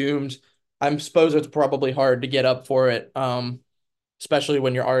already doomed, I suppose it's probably hard to get up for it. Especially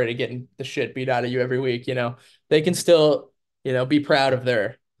when you're already getting the shit beat out of you every week. They can still, be proud of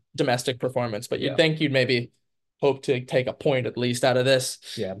their domestic performance, but you'd think you'd maybe hope to take a point at least out of this.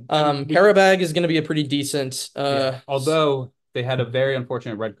 Yeah. Karabag is going to be a pretty decent. Although they had a very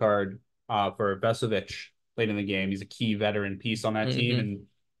unfortunate red card for Vesovic late in the game. He's a key veteran piece on that team, and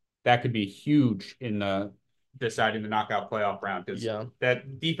that could be huge in deciding the knockout playoff round because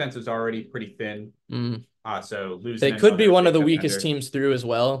that defense is already pretty thin. So losing, they could be one of the weakest teams through as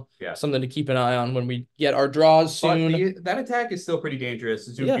well. Yeah, something to keep an eye on when we get our draws soon. That attack is still pretty dangerous.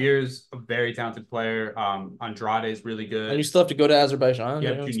 Zubir's a very talented player. Andrade is really good, and you still have to go to Azerbaijan.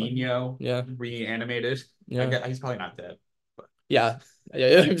 Yeah, Juninho, reanimated. Yeah, he's probably not dead. But. Yeah.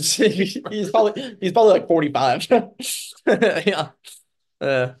 he's probably like 45.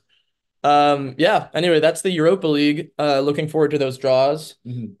 Anyway, that's the Europa League. Looking forward to those draws.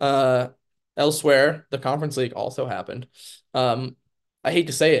 Elsewhere, the Conference League also happened. I hate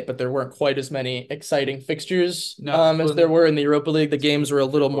to say it, but there weren't quite as many exciting fixtures as there were in the Europa League. The games were a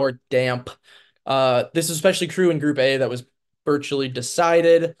little more damp. This is especially true in Group A that was virtually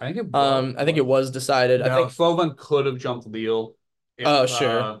decided. I think it was decided. No, I think Slovan could have jumped Lille.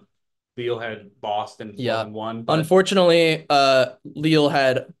 Sure. Lille had Boston won. But... Unfortunately, Lille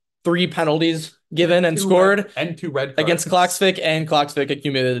had 3 penalties given and scored and 2 red cards against Klaksvik, and Klaksvik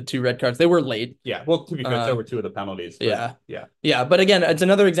accumulated 2 red cards. They were late. Yeah, well, to be fair, so were 2 of the penalties. But, yeah. But again, it's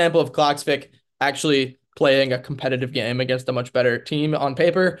another example of Klaksvik actually playing a competitive game against a much better team on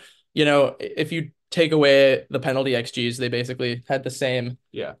paper. If you take away the penalty XGs, they basically had the same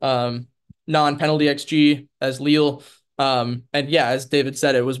non-penalty XG as Lille. And as David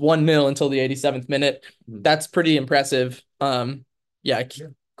said, it was 1-0 until the 87th minute. That's pretty impressive.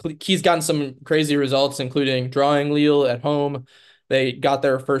 He's gotten some crazy results, including drawing Lille at home. They got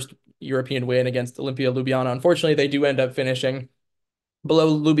their first European win against Olimpia Ljubljana. Unfortunately, they do end up finishing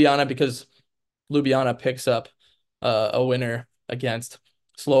below Ljubljana because Ljubljana picks up a winner against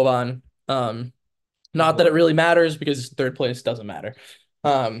Slovan. Not that it really matters because 3rd place doesn't matter,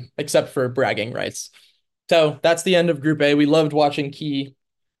 except for bragging rights. So that's the end of Group A. We loved watching Key.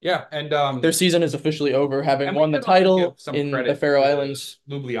 Yeah, and their season is officially over, having won the title in the Faroe Islands.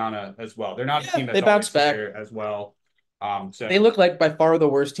 Ljubljana as well. They're not a team that's they bounced back as well. So they look like by far the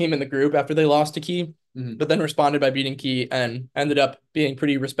worst team in the group after they lost to Key, but then responded by beating Key and ended up being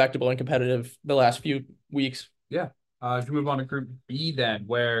pretty respectable and competitive the last few weeks. Yeah. Should we move on to Group B then,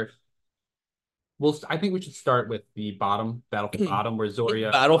 where I think we should start with the battle for bottom, where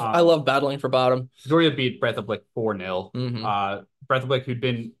Zorya I love battling for bottom. Zorya beat Breidablik 4-0. Breidablik, who'd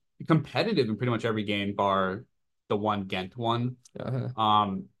been competitive in pretty much every game bar the one Ghent one.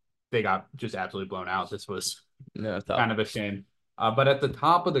 They got just absolutely blown out. This was kind of a shame. But at the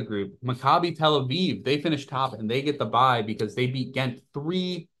top of the group, Maccabi Tel Aviv, they finished top and they get the bye because they beat Ghent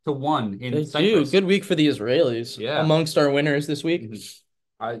 3-1 in Cyprus. Good week for the Israelis. Yeah, amongst our winners this week.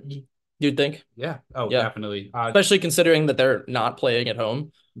 You'd think? Yeah. Oh, definitely. Especially considering that they're not playing at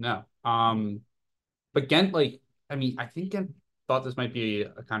home. No. But Ghent, I think Ghent thought this might be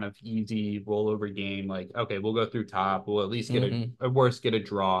a kind of easy rollover game. Okay, we'll go through top. We'll at least get at worst get a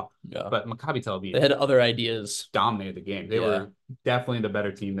draw. Yeah. But Maccabi Tel Aviv, they had other ideas. Dominated the game. They were definitely the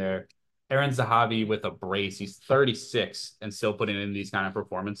better team there. Aaron Zahavi with a brace. He's 36 and still putting in these kind of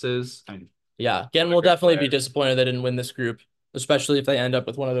performances. Ghent will definitely be disappointed they didn't win this group, especially if they end up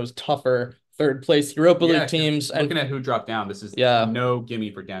with one of those tougher 3rd place Europa League teams. Looking at who dropped down, this is no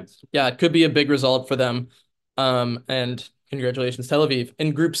gimme for Ghent. Yeah, it could be a big result for them. And congratulations, Tel Aviv.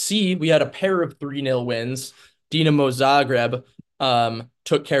 In Group C, we had a pair of 3-0 wins. Dinamo Zagreb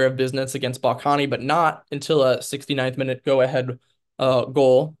took care of business against Balkani, but not until a 69th minute go-ahead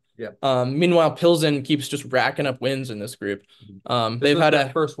goal. Yeah. Meanwhile, Pilsen keeps just racking up wins in this group. They've had their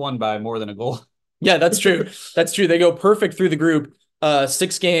first one by more than a goal. Yeah, that's true. That's true. They go perfect through the group.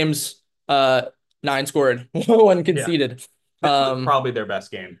 6 games, 9 scored, 1 conceded. This was probably their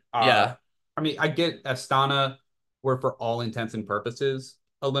best game. Yeah. I mean, I get Astana were for all intents and purposes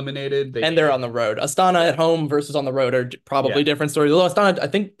eliminated. And they're on the road. Astana at home versus on the road are probably different stories. Although Astana, I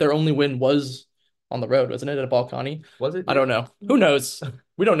think their only win was on the road, wasn't it, at Balkani? Was it? I don't know. Who knows?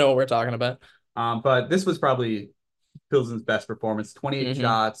 We don't know what we're talking about. But this was probably Pilsen's best performance. 28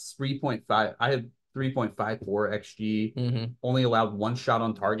 shots, 3.5. I had 3.54 xG. Only allowed 1 shot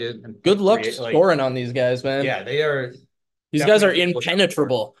on target. And good luck scoring on these guys, man. Yeah, they are. These guys are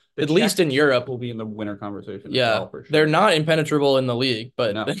impenetrable. At least in Europe, will be in the winner conversation. Yeah, well, for sure. They're not impenetrable in the league,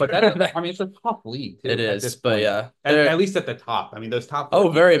 but no, but that, I mean, it's a top league. Too, it is, but yeah, at least at the top. I mean, those top. Oh,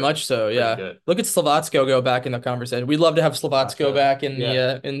 very much so. Yeah, good. Look at Slovatsko go back in the conversation. We'd love to have Slovatsko back in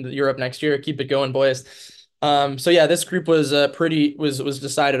the Europe next year. Keep it going, boys. So yeah, this group was was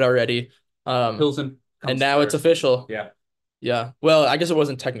decided already. Pilsen, and now it's official. Yeah. Yeah. Well, I guess it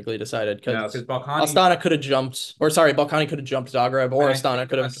wasn't technically decided because Balkani, Astana could have jumped, or sorry, Balkani could have jumped Zagreb, or Astana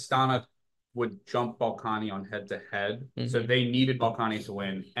could have. Astana would jump Balkani on head-to-head, so they needed Balkani to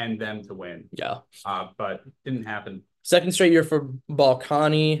win and them to win. Yeah. But didn't happen. Second straight year for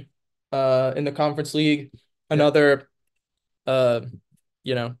Balkani, in the Conference League. Another,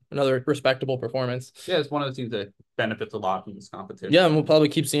 another respectable performance. Yeah, it's one of those teams that benefits a lot from this competition. Yeah, and we'll probably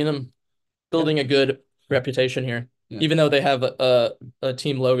keep seeing them building a good reputation here. Yeah. Even though they have a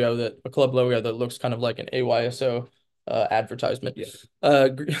team logo a club logo that looks kind of like an AYSO advertisement. Yeah.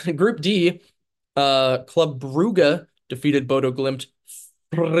 Group D, Club Brugge defeated Bodo Glimt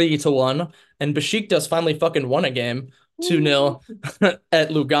 3-1, and Besiktas finally fucking won a game 2-0 at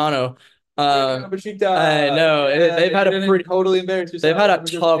Lugano. I know they've had a pretty totally embarrassed yourself. They've had a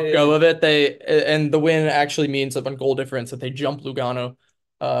tough go of it. And the win actually means that one goal difference that they jump Lugano.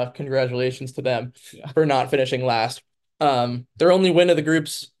 Congratulations to them for not finishing last. Their only win of the group.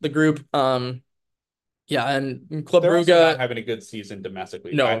 And Club Brugge not having a good season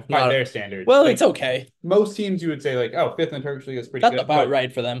domestically. No, by their standards. Well, it's okay. Most teams you would say like, oh, 5th in Turkish League is pretty good. That's about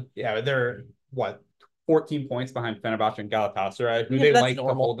right for them. Yeah, they're 14 points behind Fenerbahce and Galatasaray, who they like to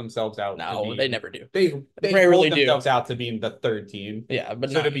hold themselves out. No, they never do. They rarely hold themselves out to being the 3rd team. Yeah, but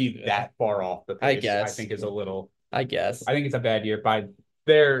so to be that far off the pace, I think is a little. I guess. I think it's a bad year by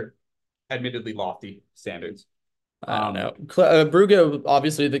their admittedly lofty standards. I don't know. Brugge,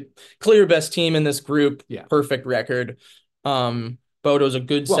 obviously the clear best team in this group. Yeah. Perfect record. Bodo's a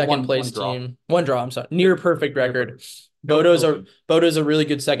good second place team. One draw, I'm sorry. Near perfect record. Bodo's a really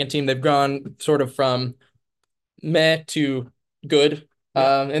good second team. They've gone sort of from meh to good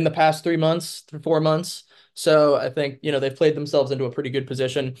in the past 4 months. So I think, they've played themselves into a pretty good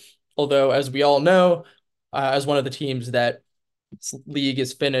position. Although, as we all know, as one of the teams that league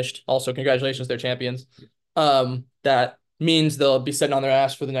is finished, also congratulations, they're champions. That means they'll be sitting on their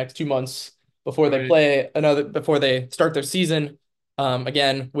ass for the next 2 months before they start their season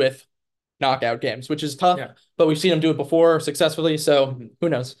again with knockout games, which is tough, but we've seen them do it before successfully, so who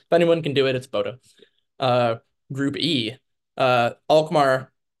knows? If anyone can do it, it's Bodo. Group E,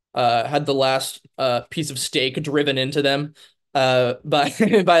 Alkmaar had the last piece of steak driven into them by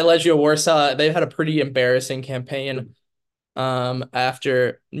Legia Warsaw. They've had a pretty embarrassing campaign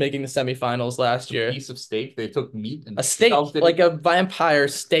after making the semifinals last year. Piece of steak. They took meat and a steak, like a vampire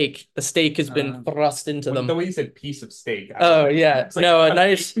steak. The steak has been thrust into them. The way you said piece of steak. Oh yeah, no, a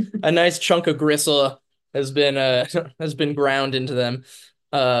nice chunk of gristle has been ground into them.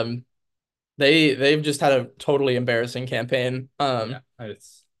 They've just had a totally embarrassing campaign.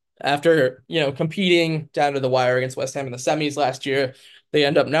 After competing down to the wire against West Ham in the semis last year, they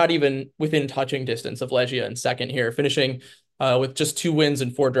end up not even within touching distance of Legia in second here, finishing with just 2 wins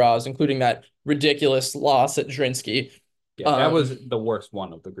and 4 draws, including that ridiculous loss at Zrinjski. Yeah, that was the worst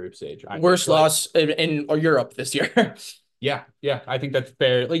one of the group stage. Worst loss in Europe this year. Yeah, I think that's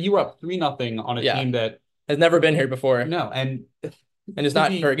fair. Like, you were up 3-0 on a team that has never been here before. No, and is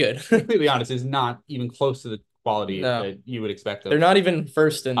not very good. Completely honest, is not even close to the quality that you would expect. They're not even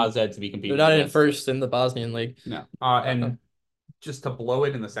first in AZ to be competing. They're not even first in the Bosnian league. No, and just to blow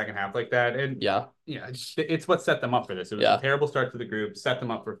it in the second half like that, and it's what set them up for this. It was a terrible start to the group, set them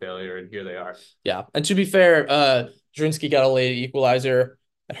up for failure, and here they are. Yeah, and to be fair, Zrinjski got a late equalizer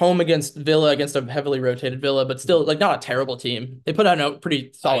at home against Villa, against a heavily rotated Villa, but still, like, not a terrible team. They put out a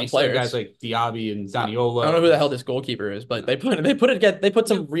pretty solid players. Guys like Diaby and Zaniolo. I don't know who the hell this goalkeeper is, but they put a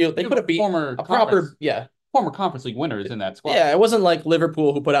proper former Conference League winners in that squad. Yeah, it wasn't like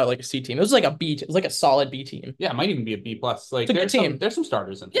Liverpool who put out like a C team. It was like a B. It was like a solid B team. Yeah, it might even be a B plus. Like It's a good team. There's some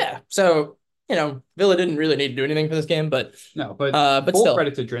starters in there. Yeah, so Villa didn't really need to do anything for this game, but no, but full still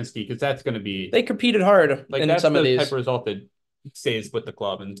credit to Zrinjski because that's going to be they competed hard like in that's some the of these. type of result that stays with the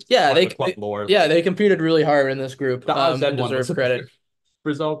club and club lore. Yeah, they competed really hard in this group. The AZ and deserve credit.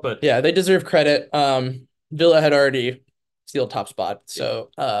 Result, but yeah, they deserve credit. Villa had already sealed top spot, so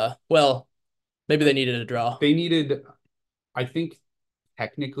well, maybe they needed a draw. They needed, I think,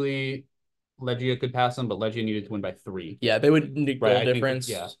 technically. Legia could pass them, but Legia needed to win by 3. Yeah, they would need goal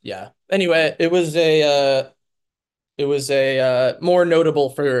difference. Yeah. Anyway, it was a more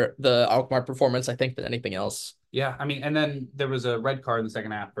notable for the Alkmaar performance, I think, than anything else. Yeah, I mean, and then there was a red card in the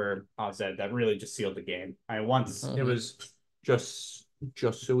second half for AZ that really just sealed the game. It was just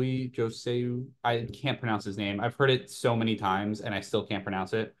Joseu. I can't pronounce his name. I've heard it so many times, and I still can't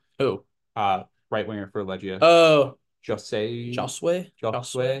pronounce it. Who? Right winger for Legia. Oh,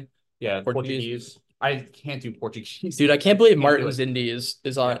 Josue. Yeah, Portuguese. I can't do Portuguese. Dude, I can't believe Martins Indy is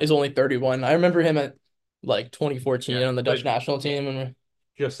only 31. I remember him at like 2014 on the Dutch national team. And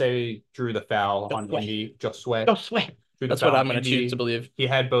Jose drew the foul on Indy. Josue. That's what I'm going to choose to believe. He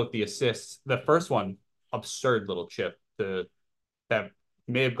had both the assists. The first one, absurd little chip that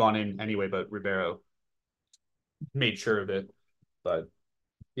may have gone in anyway, but Ribeiro made sure of it. But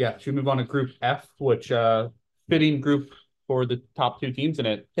yeah, should we move on to Group F, which fitting group for the top 2 teams in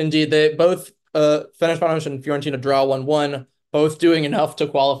it. Indeed, they both Fenerbahce and Fiorentina draw 1-1, both doing enough to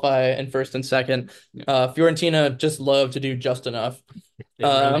qualify in first and second. Fiorentina just love to do just enough.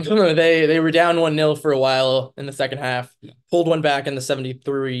 They were down 1-0 for a while in the second half, pulled one back in the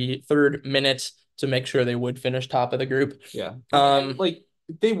 73rd minute to make sure they would finish top of the group. Yeah. Like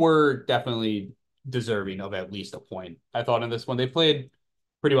they were definitely deserving of at least a point. I thought in this one they played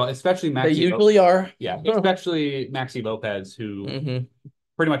pretty well, especially Maxi. They usually are. Yeah, especially Maxi Lopez, who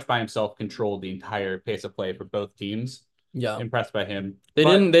pretty much by himself controlled the entire pace of play for both teams. Yeah, impressed by him. They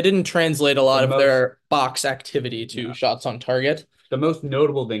didn't translate a lot of their box activity to shots on target. The most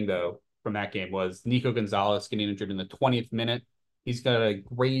notable thing, though, from that game was Nico Gonzalez getting injured in the 20th minute. He's got a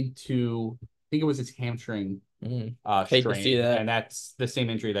grade 2, I think it was his hamstring Hate strain, to see that. and that's the same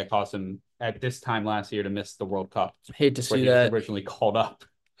injury that caused him at this time last year to miss the World Cup. Hate to see he that. Was originally called up.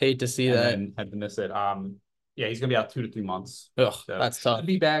 Hate to see that. And had to miss it. Yeah, he's gonna be out 2 to 3 months. Ugh, so that's tough. He'll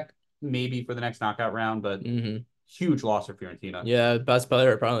be back maybe for the next knockout round, but huge loss for Fiorentina. Yeah, best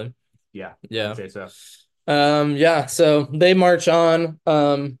player probably. Yeah, yeah. I'd say so. Yeah. So they march on,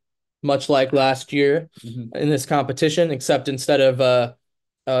 much like last year in this competition, except instead of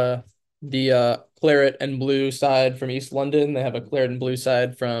the claret and blue side from East London, they have a claret and blue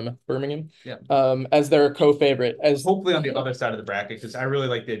side from Birmingham. Yeah. As their co-favorite. As hopefully on the other side of the bracket, because I really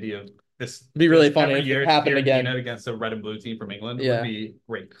like the idea of this. It'd be really funny if it happened again against a red and blue team from England. Would be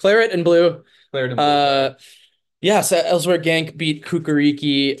great. Claret and blue. Claret and blue. Yeah. So Elsewhere Genk beat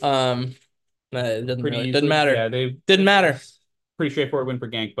Kukuriki. It doesn't matter. Yeah, didn't matter. Pretty straightforward win for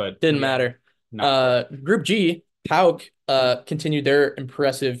Genk, but didn't matter. Group G, PAOK continued their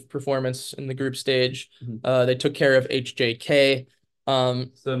impressive performance in the group stage. They took care of HJK.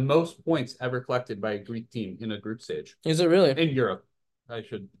 It's the most points ever collected by a Greek team in a group stage. Is it really? In Europe. I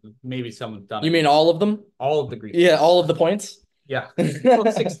should maybe someone's done it. You mean all of them? All of the Greek. Yeah, all of the points? Yeah.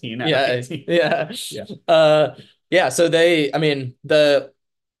 Well, 16 out of 18. Yeah. So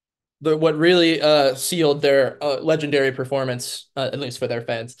what really sealed their legendary performance, at least for their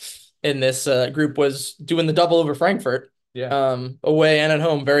fans, in this group was doing the double over Frankfurt. Yeah. Away and at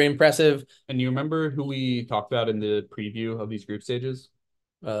home, very impressive. And you remember who we talked about in the preview of these group stages?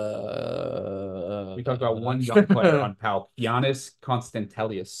 We talked about one young player on PAOK, Giannis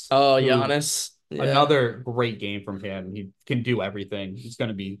Konstantelius. Oh, Giannis. Yeah. Another great game from him. He can do everything. He's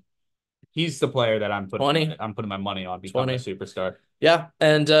the player that I'm putting my money on becoming a superstar. Yeah,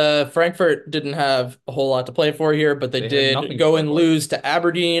 and Frankfurt didn't have a whole lot to play for here, but they did go and lose to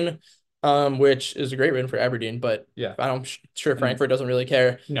Aberdeen, which is a great win for Aberdeen, but I'm sure Frankfurt doesn't really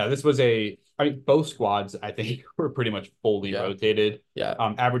care. No, this was both squads, I think, were pretty much fully rotated. Yeah.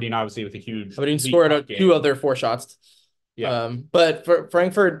 Aberdeen, obviously, with a huge... Aberdeen scored 2 other 4 shots. Yeah. But for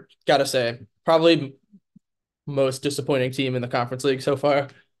Frankfurt, gotta say, probably most disappointing team in the Conference League so far.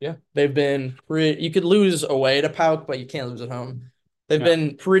 Yeah. They've been you could lose away to PAOK, but you can't lose at home. They've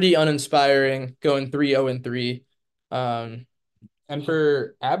been pretty uninspiring, going 3-0-3. And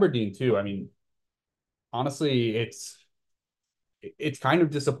for Aberdeen, too, I mean, honestly, it's kind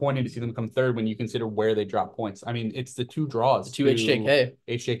of disappointing to see them come third when you consider where they drop points. I mean, it's the 2 draws. To HJK.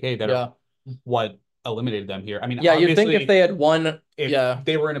 HJK that are eliminated them here. I mean, yeah, you'd think if they had won, if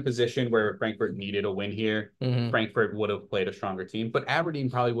they were in a position where Frankfurt needed a win here, Frankfurt would have played a stronger team, but Aberdeen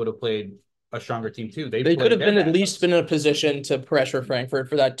probably would have played a stronger team too. They could have been at least been in a position to pressure Frankfurt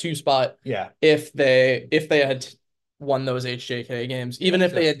for that 2 spot. Yeah. If they had won those HJK games, even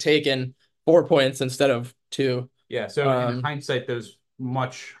if they had taken 4 points instead of 2. Yeah. So in hindsight, those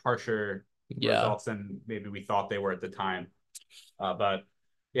much harsher results than maybe we thought they were at the time. But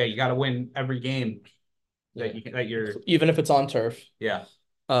yeah, you got to win every game that you're, even if it's on turf. Yeah.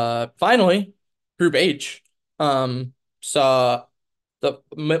 Finally, Group H saw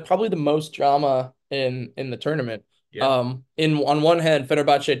probably the most drama in the tournament. Yeah. On one hand,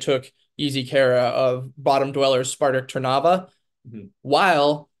 Fenerbahce took easy care of bottom dwellers Spartak Trnava,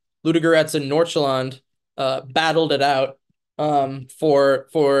 while Ludogorets and Nordsjaelland battled it out for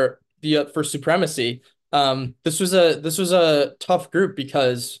supremacy. This was a tough group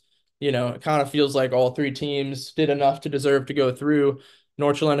because it kind of feels like all 3 teams did enough to deserve to go through.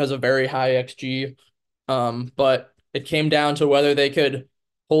 Nordsjaelland has a very high XG, but it came down to whether they could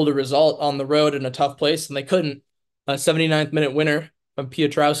hold a result on the road in a tough place, and they couldn't. A 79th minute winner from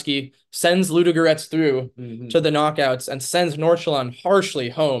Piotrowski sends Ludogorets through to the knockouts and sends Nordsjaelland harshly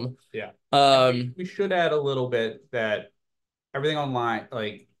home. Yeah. We should add a little bit that everything online,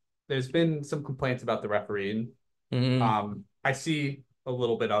 like, there's been some complaints about the refereeing. I see a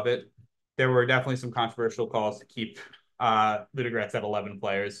little bit of it. There were definitely some controversial calls to keep Ludogorets at 11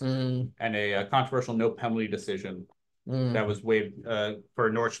 players, and a controversial no penalty decision that was waived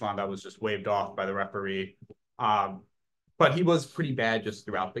for Nordsjaelland that was just waved off by the referee. But he was pretty bad just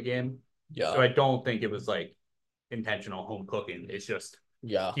throughout the game. Yeah. So I don't think it was like intentional home cooking. It's just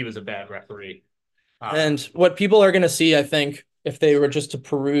he was a bad referee. And what people are going to see, I think, if they were just to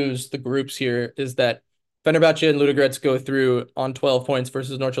peruse the groups here, is that Fenerbahce and Ludogorets go through on 12 points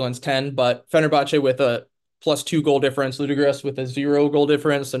versus Nordsjælland's 10, but Fenerbahce with a +2 goal difference, Ludogorets with a 0 goal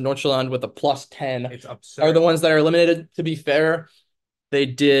difference, and Nordsjaelland with a +10 it's absurd. Are the ones that are eliminated. To be fair, they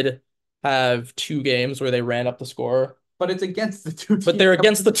did have 2 games where they ran up the score. But it's against the 2 teams. But they're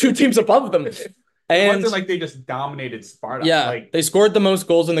against the 2 teams above them. It wasn't like they just dominated Sparta. Yeah, they scored the most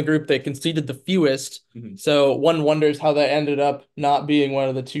goals in the group. They conceded the fewest. So one wonders how that ended up not being one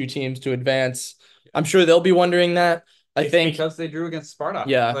of the 2 teams to advance. I'm sure they'll be wondering that. I think because they drew against Sparta.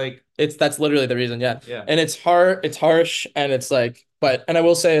 Yeah, like that's literally the reason. Yeah. And it's harsh, and it's like, and I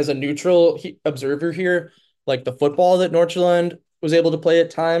will say, as a neutral observer here, like the football that Nordsjælland was able to play at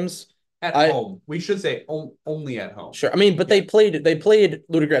times. At home, we should say only at home. Sure, I mean, but they played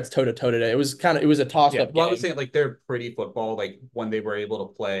Ludogorets toe to toe today. It was a toss up. Well, I was saying, like, they're pretty football. Like when they were able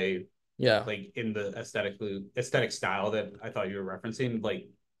to play, like in the aesthetic style that I thought you were referencing, like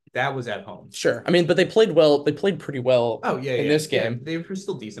that was at home. Sure, I mean, but they played well. They played pretty well. Oh yeah, in this game, they were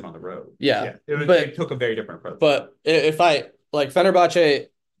still decent on the road. Yeah, they took a very different approach. But if I like Fenerbahce,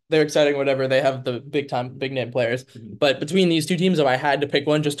 they're exciting, whatever. They have the big name players. But between these 2 teams, if I had to pick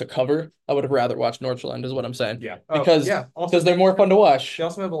one just to cover, I would have rather watched Nordsjaelland, is what I'm saying. Yeah. Because they're more fun to watch. They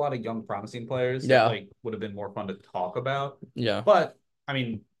also have a lot of young, promising players that like would have been more fun to talk about. Yeah. But I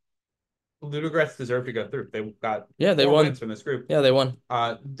mean, Ludogorets deserve to go through. They got they won wins from this group. Yeah, they won.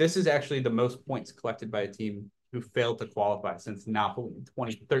 This is actually the most points collected by a team who failed to qualify since Napoli in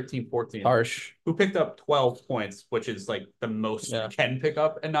 2013-14. Harsh. Who picked up 12 points, which is like the most you can pick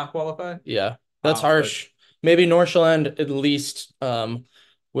up and not qualify. Yeah, that's harsh. Maybe Nordsjaelland at least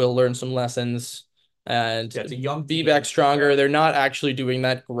will learn some lessons and it's a young be back stronger. They're not actually doing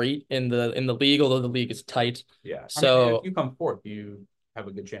that great in the league, although the league is tight. Yeah. So I mean, if you come fourth, you have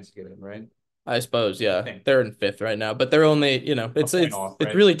a good chance to get in, right? I suppose, yeah. They're in 5th right now, but they're only, it's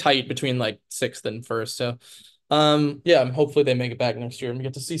really tight between like 6th and 1st. So hopefully they make it back next year and we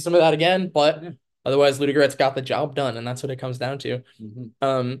get to see some of that again. But otherwise, Ludogorets got the job done, and that's what it comes down to.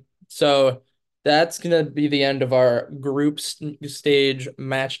 So that's gonna be the end of our group stage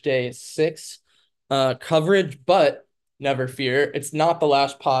match day 6 coverage. But never fear, it's not the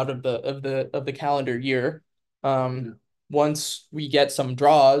last pod of the calendar year. Once we get some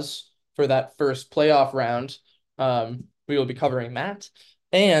draws for that first playoff round, we will be covering that,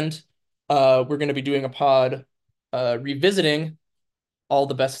 and we're going to be doing a pod revisiting all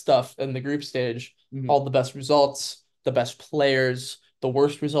the best stuff in the group stage, all the best results, the best players, the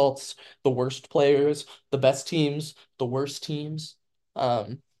worst results, the worst players, the best teams, the worst teams.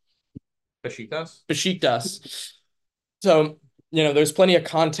 Besiktas. So, there's plenty of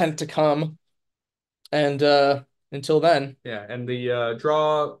content to come, and until then. Yeah, and the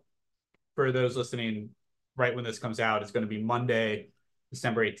draw for those listening right when this comes out is going to be Monday,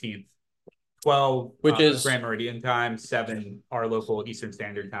 December 18th. 12, which is Grand Meridian time, 7 our local Eastern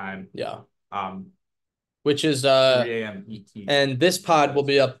Standard Time. Yeah. which is 3 a.m. ET. and this pod will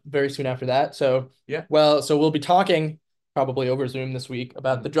be up very soon after that. So yeah, well, so we'll be talking probably over Zoom this week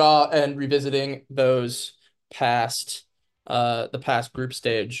about the draw and revisiting those past the past group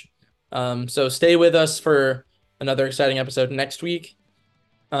stage. So stay with us for another exciting episode next week.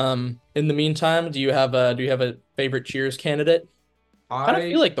 In the meantime, do you have a favorite cheers candidate? I kind of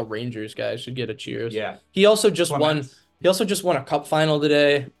feel like the Rangers guys should get a cheers. Yeah. He also just won a cup final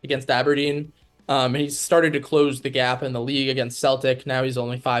today against Aberdeen. And he started to close the gap in the league against Celtic. Now he's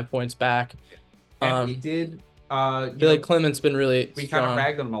only 5 points back. And we did I feel like Clement's been really we strong. kind of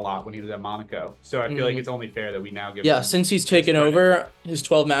ragged on him a lot when he was at Monaco. So I feel like it's only fair that we now give him since he's taken over his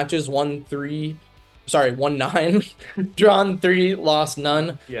 12 matches, won 9, drawn 3, lost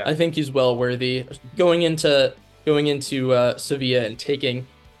none. Yeah. I think he's well worthy. Going into Sevilla and taking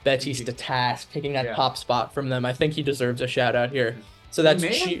Betis to task, taking that top spot from them. I think he deserves a shout out here. So that's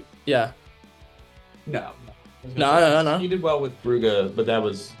No. He did well with Brugge, but that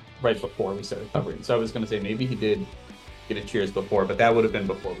was right before we started covering. So I was going to say maybe he did get a cheers before, but that would have been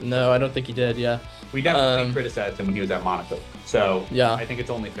before. No, I don't think he did. Yeah. We definitely criticized him when he was at Monaco. So yeah, I think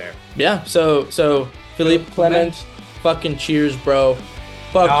it's only fair. Yeah. So Philippe Clement, fucking cheers, bro.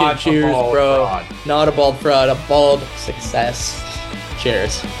 Fucking cheers, bro. Not a bald fraud, a bald success.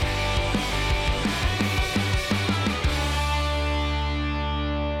 Cheers.